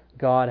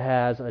 God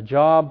has a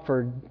job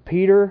for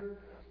Peter,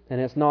 and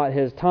it's not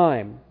His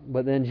time.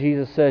 But then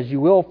Jesus says, you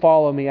will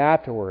follow me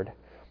afterward.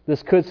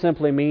 This could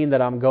simply mean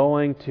that I'm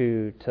going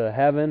to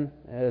heaven,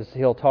 as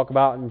He'll talk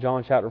about in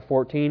John chapter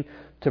 14,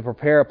 to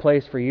prepare a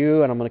place for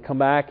you, and I'm going to come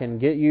back and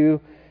get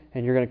you,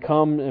 and you're going to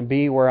come and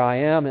be where I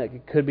am.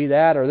 It could be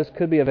that, or this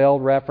could be a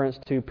veiled reference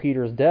to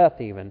Peter's death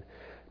even,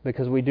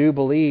 because we do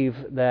believe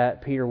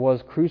that Peter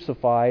was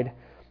crucified.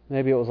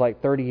 Maybe it was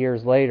like 30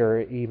 years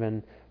later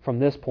even from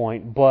this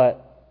point,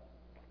 but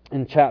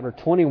in chapter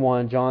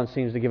 21, John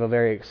seems to give a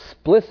very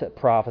explicit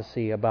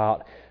prophecy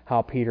about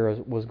how Peter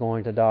was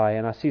going to die,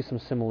 and I see some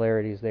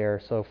similarities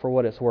there. So for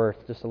what it's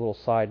worth, just a little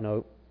side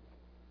note.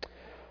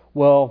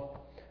 Well,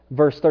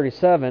 verse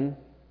 37,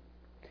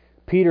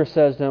 Peter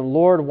says to him,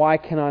 Lord, why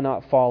can I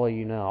not follow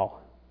you now?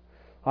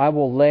 I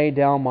will lay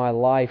down my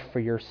life for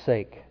your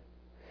sake.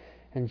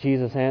 And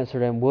Jesus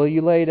answered him, Will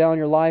you lay down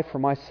your life for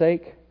my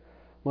sake?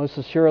 Most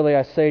assuredly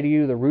I say to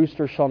you, the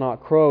rooster shall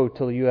not crow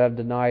till you have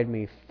denied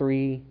me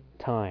 3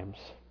 times.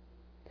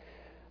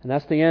 And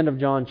that's the end of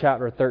John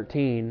chapter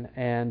 13,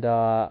 and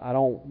I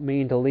don't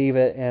mean to leave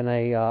it in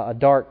a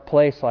dark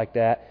place like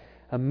that.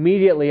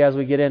 Immediately as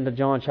we get into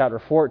John chapter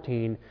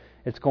 14,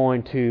 it's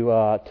going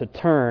to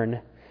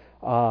turn,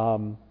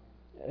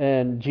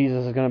 and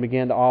Jesus is going to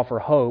begin to offer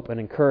hope and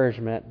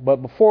encouragement.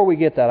 But before we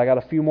get that, I got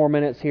a few more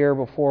minutes here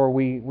before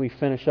we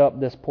finish up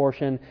this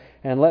portion,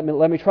 and let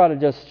me try to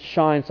just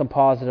shine some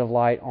positive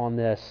light on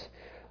this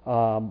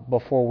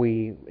before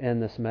we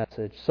end this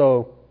message.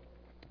 So,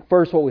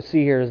 first, what we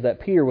see here is that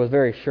Peter was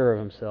very sure of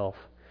himself.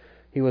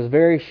 He was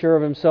very sure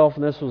of himself,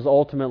 and this was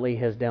ultimately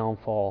his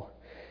downfall.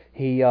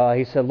 He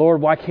said, Lord,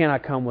 why can't I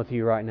come with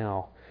you right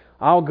now?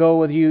 I'll go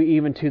with you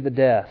even to the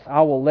death.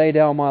 I will lay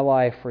down my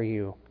life for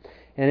you.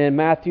 And in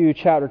Matthew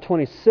chapter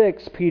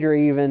 26, Peter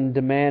even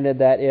demanded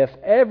that if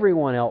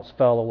everyone else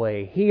fell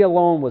away, he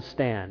alone would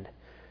stand.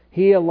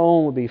 He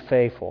alone would be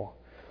faithful.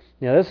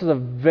 Now, this is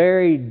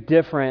very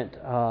different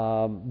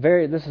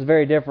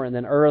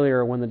than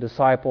earlier when the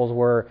disciples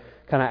were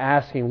kind of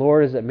asking,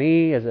 Lord, is it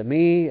me? Is it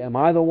me? Am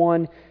I the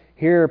one?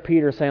 Here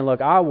Peter's saying,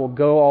 look, I will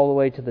go all the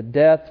way to the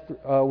death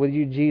with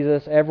you,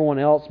 Jesus. Everyone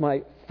else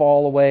might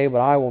fall away, but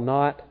I will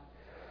not.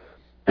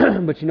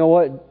 But you know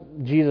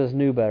what? Jesus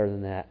knew better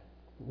than that.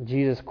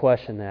 Jesus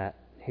questioned that.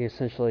 He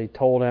essentially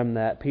told him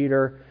that,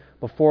 Peter,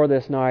 before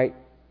this night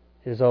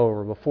is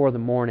over, before the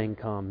morning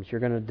comes,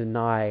 you're going to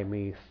deny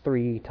me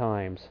 3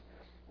 times.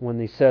 When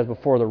he says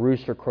before the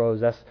rooster crows,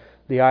 that's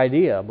the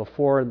idea,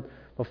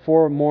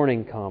 before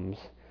morning comes.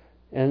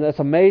 And that's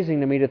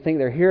amazing to me to think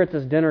they're here at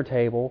this dinner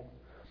table.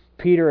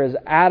 Peter is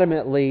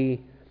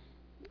adamantly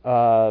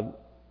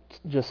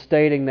just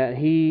stating that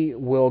he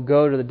will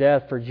go to the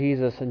death for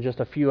Jesus in just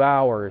a few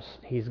hours.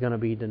 He's going to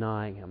be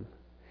denying him.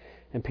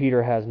 And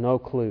Peter has no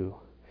clue.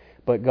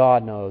 But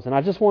God knows. And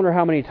I just wonder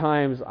how many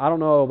times, I don't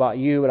know about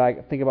you, but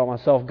I think about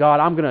myself, God,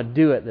 I'm going to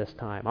do it this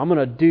time. I'm going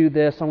to do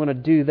this. I'm going to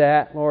do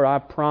that. Lord, I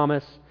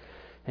promise.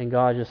 And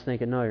God just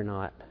thinking, no, you're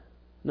not.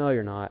 No,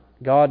 you're not.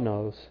 God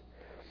knows.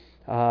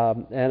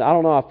 And I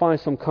don't know, I find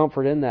some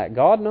comfort in that.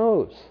 God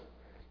knows.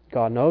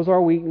 God knows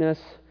our weakness.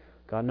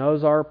 God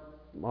knows our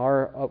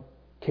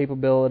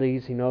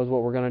capabilities. He knows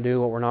what we're going to do,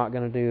 what we're not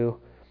going to do.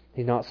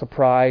 He's not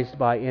surprised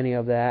by any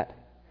of that.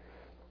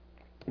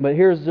 But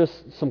here's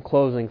just some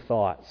closing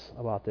thoughts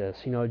about this.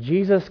 You know,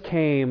 Jesus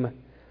came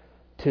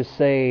to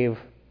save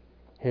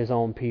His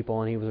own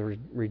people, and He was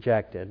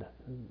rejected.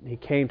 He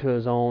came to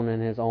His own,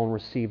 and His own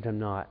received Him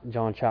not.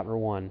 John chapter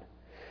 1.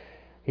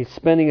 He's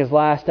spending His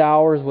last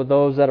hours with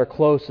those that are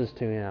closest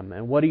to Him.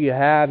 And what do you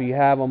have? You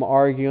have them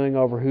arguing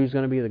over who's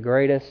going to be the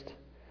greatest.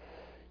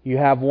 You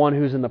have one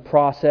who's in the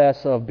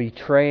process of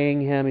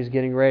betraying Him. He's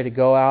getting ready to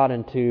go out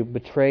and to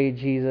betray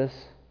Jesus.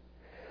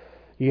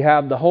 You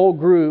have the whole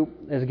group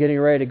is getting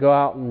ready to go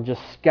out and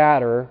just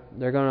scatter.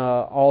 They're going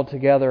to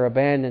altogether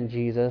abandon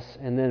Jesus.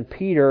 And then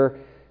Peter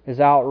is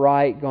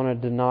outright going to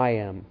deny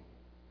Him.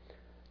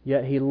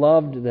 Yet He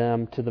loved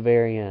them to the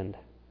very end.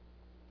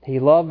 He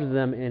loved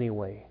them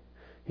anyway.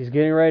 He's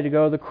getting ready to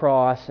go to the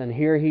cross, and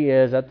here He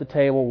is at the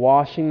table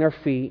washing their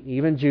feet,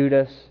 even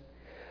Judas.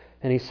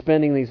 And He's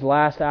spending these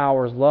last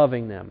hours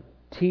loving them,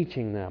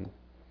 teaching them,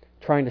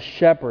 trying to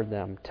shepherd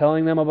them,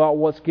 telling them about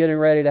what's getting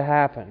ready to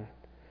happen.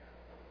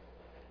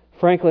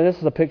 Frankly, this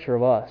is a picture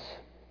of us.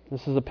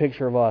 This is a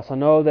picture of us. I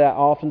know that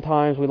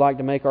oftentimes we like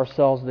to make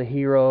ourselves the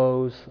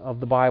heroes of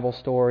the Bible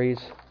stories.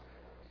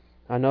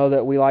 I know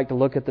that we like to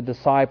look at the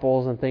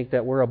disciples and think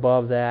that we're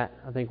above that.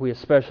 I think we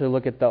especially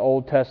look at the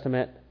Old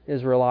Testament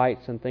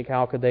Israelites and think,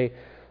 how could they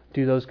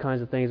do those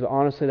kinds of things? But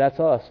honestly, that's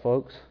us,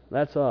 folks.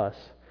 That's us.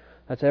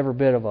 That's every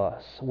bit of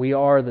us. We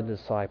are the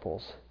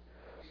disciples.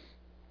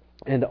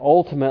 And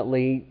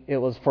ultimately, it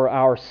was for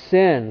our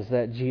sins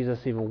that Jesus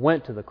even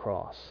went to the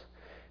cross.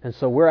 And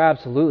so we're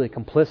absolutely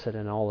complicit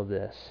in all of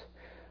this.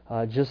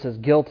 Just as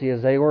guilty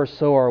as they were,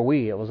 so are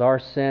we. It was our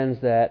sins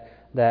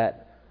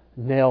that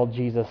nailed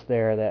Jesus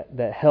there,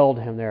 that held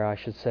Him there, I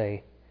should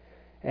say.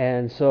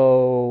 And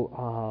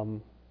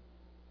so,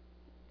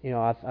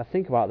 I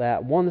think about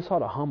that. One, this ought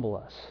to humble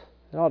us.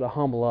 It ought to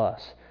humble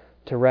us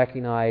to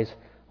recognize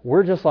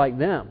we're just like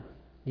them.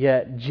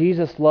 Yet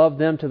Jesus loved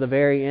them to the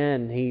very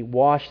end. He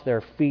washed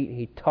their feet.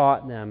 He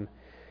taught them.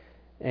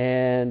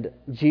 And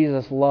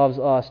Jesus loves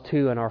us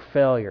too in our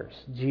failures.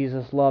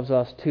 Jesus loves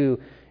us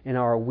too in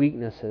our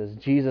weaknesses.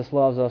 Jesus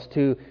loves us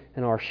too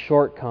in our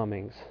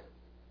shortcomings.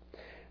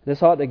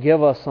 This ought to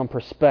give us some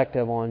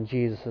perspective on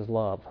Jesus'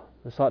 love.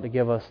 This ought to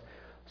give us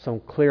some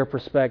clear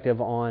perspective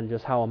on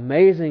just how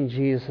amazing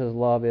Jesus'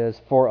 love is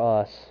for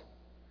us,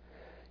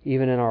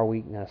 even in our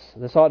weakness.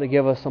 This ought to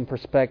give us some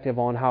perspective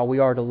on how we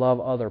are to love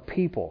other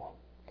people.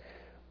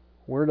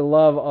 We're to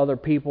love other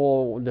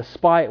people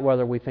despite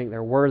whether we think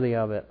they're worthy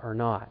of it or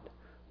not.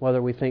 whether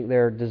we think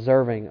they're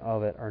deserving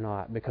of it or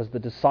not. Because the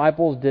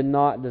disciples did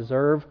not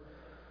deserve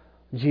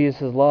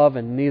Jesus' love,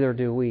 and neither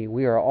do we.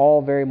 We are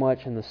all very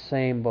much in the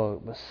same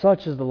boat. But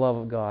such is the love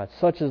of God,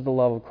 such is the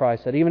love of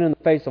Christ, that even in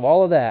the face of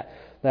all of that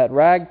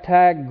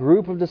ragtag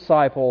group of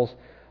disciples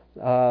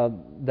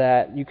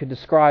that you could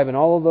describe in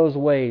all of those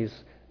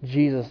ways,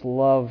 Jesus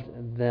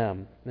loved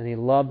them. And He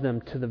loved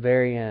them to the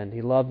very end.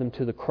 He loved them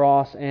to the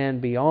cross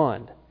and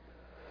beyond.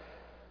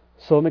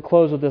 So let me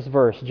close with this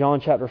verse,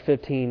 John chapter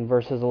 15,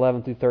 verses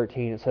 11 through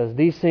 13. It says,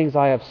 "These things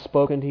I have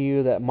spoken to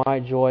you, that my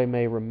joy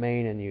may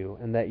remain in you,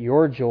 and that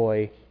your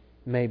joy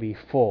may be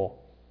full.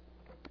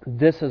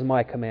 This is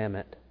my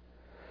commandment,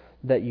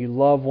 that you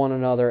love one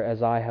another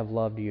as I have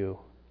loved you.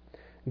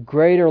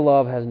 Greater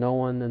love has no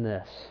one than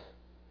this,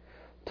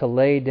 to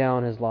lay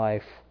down one's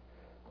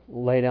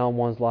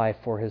life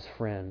for his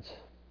friends."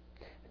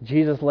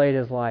 Jesus laid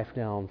His life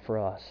down for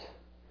us.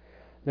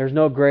 There's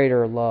no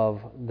greater love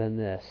than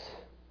this.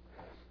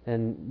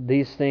 And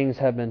these things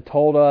have been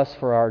told us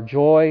for our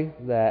joy,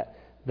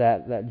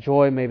 that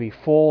joy may be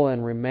full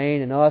and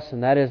remain in us,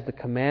 and that is the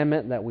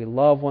commandment, that we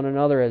love one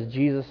another as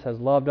Jesus has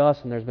loved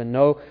us. And there's been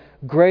no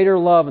greater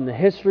love in the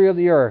history of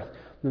the earth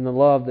than the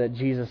love that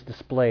Jesus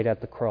displayed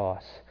at the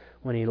cross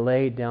when He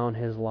laid down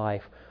His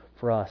life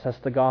for us. That's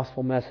the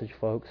gospel message,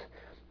 folks.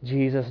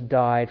 Jesus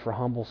died for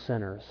humble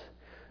sinners.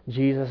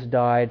 Jesus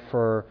died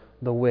for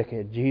the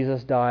wicked.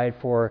 Jesus died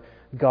for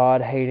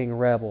God-hating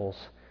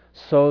rebels,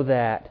 so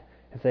that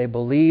if they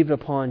believed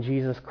upon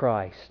Jesus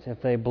Christ,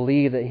 if they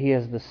believe that He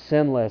is the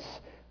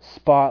sinless,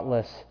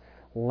 spotless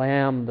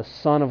Lamb, the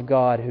Son of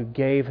God who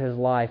gave His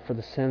life for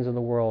the sins of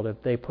the world,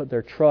 if they put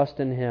their trust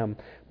in Him,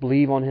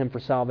 believe on Him for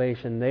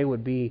salvation, they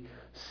would be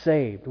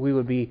saved. We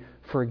would be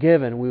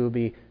forgiven. We would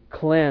be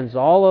cleansed.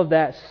 All of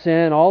that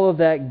sin, all of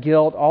that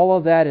guilt, all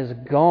of that is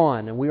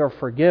gone, and we are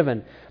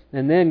forgiven.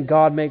 And then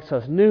God makes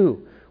us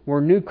new. We're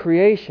new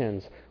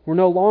creations. We're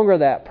no longer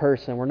that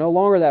person. We're no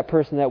longer that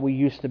person that we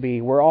used to be.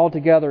 We're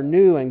altogether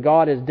new, and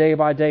God is day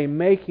by day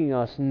making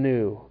us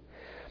new.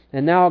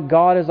 And now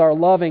God is our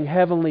loving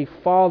Heavenly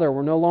Father.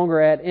 We're no longer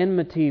at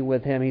enmity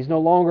with Him. He's no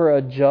longer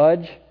a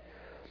judge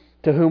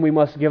to whom we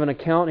must give an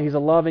account. He's a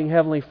loving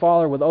Heavenly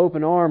Father with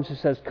open arms who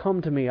says,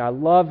 "Come to me, I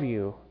love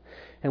you."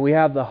 And we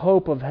have the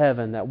hope of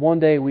heaven, that one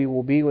day we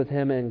will be with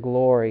Him in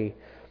glory,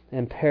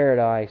 in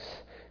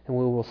paradise. And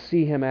we will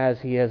see Him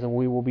as He is, and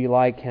we will be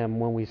like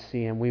Him when we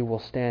see Him. We will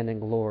stand in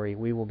glory.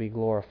 We will be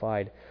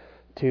glorified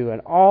too.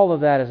 And all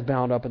of that is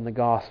bound up in the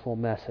gospel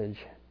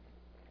message.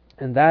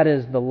 And that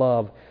is the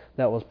love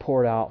that was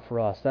poured out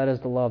for us. That is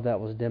the love that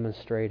was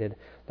demonstrated.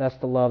 That's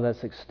the love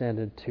that's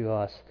extended to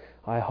us.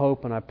 I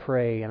hope and I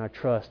pray and I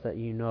trust that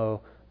you know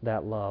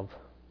that love.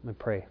 Let me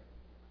pray.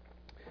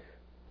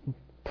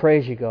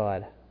 Praise You,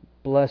 God.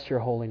 Bless Your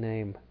holy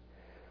name.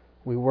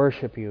 We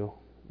worship You.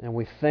 And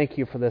we thank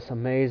You for this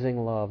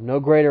amazing love. No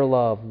greater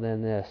love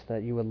than this,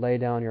 that You would lay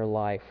down Your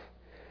life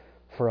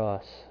for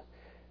us.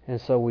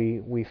 And so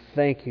we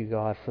thank You,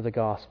 God, for the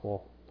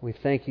gospel. We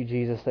thank You,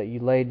 Jesus, that You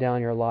laid down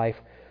Your life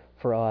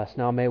for us.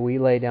 Now may we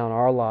lay down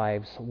our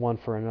lives one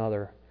for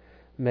another.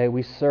 May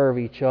we serve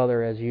each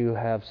other as You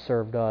have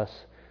served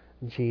us,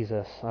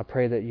 Jesus. I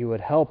pray that You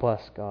would help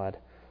us, God,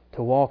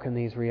 to walk in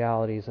these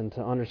realities and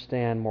to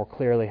understand more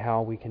clearly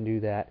how we can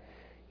do that,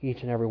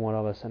 each and every one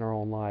of us in our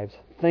own lives.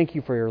 Thank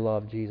You for Your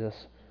love,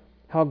 Jesus.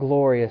 How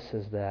glorious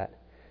is that?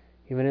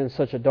 Even in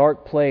such a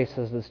dark place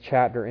as this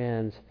chapter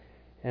ends,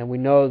 and we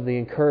know the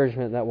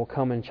encouragement that will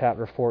come in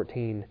chapter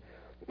 14.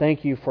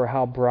 Thank You for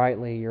how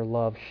brightly Your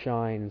love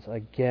shines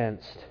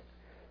against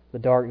the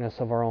darkness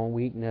of our own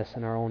weakness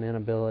and our own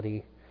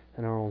inability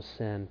and our own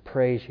sin.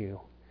 Praise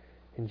You.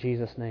 In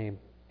Jesus' name,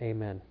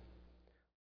 amen.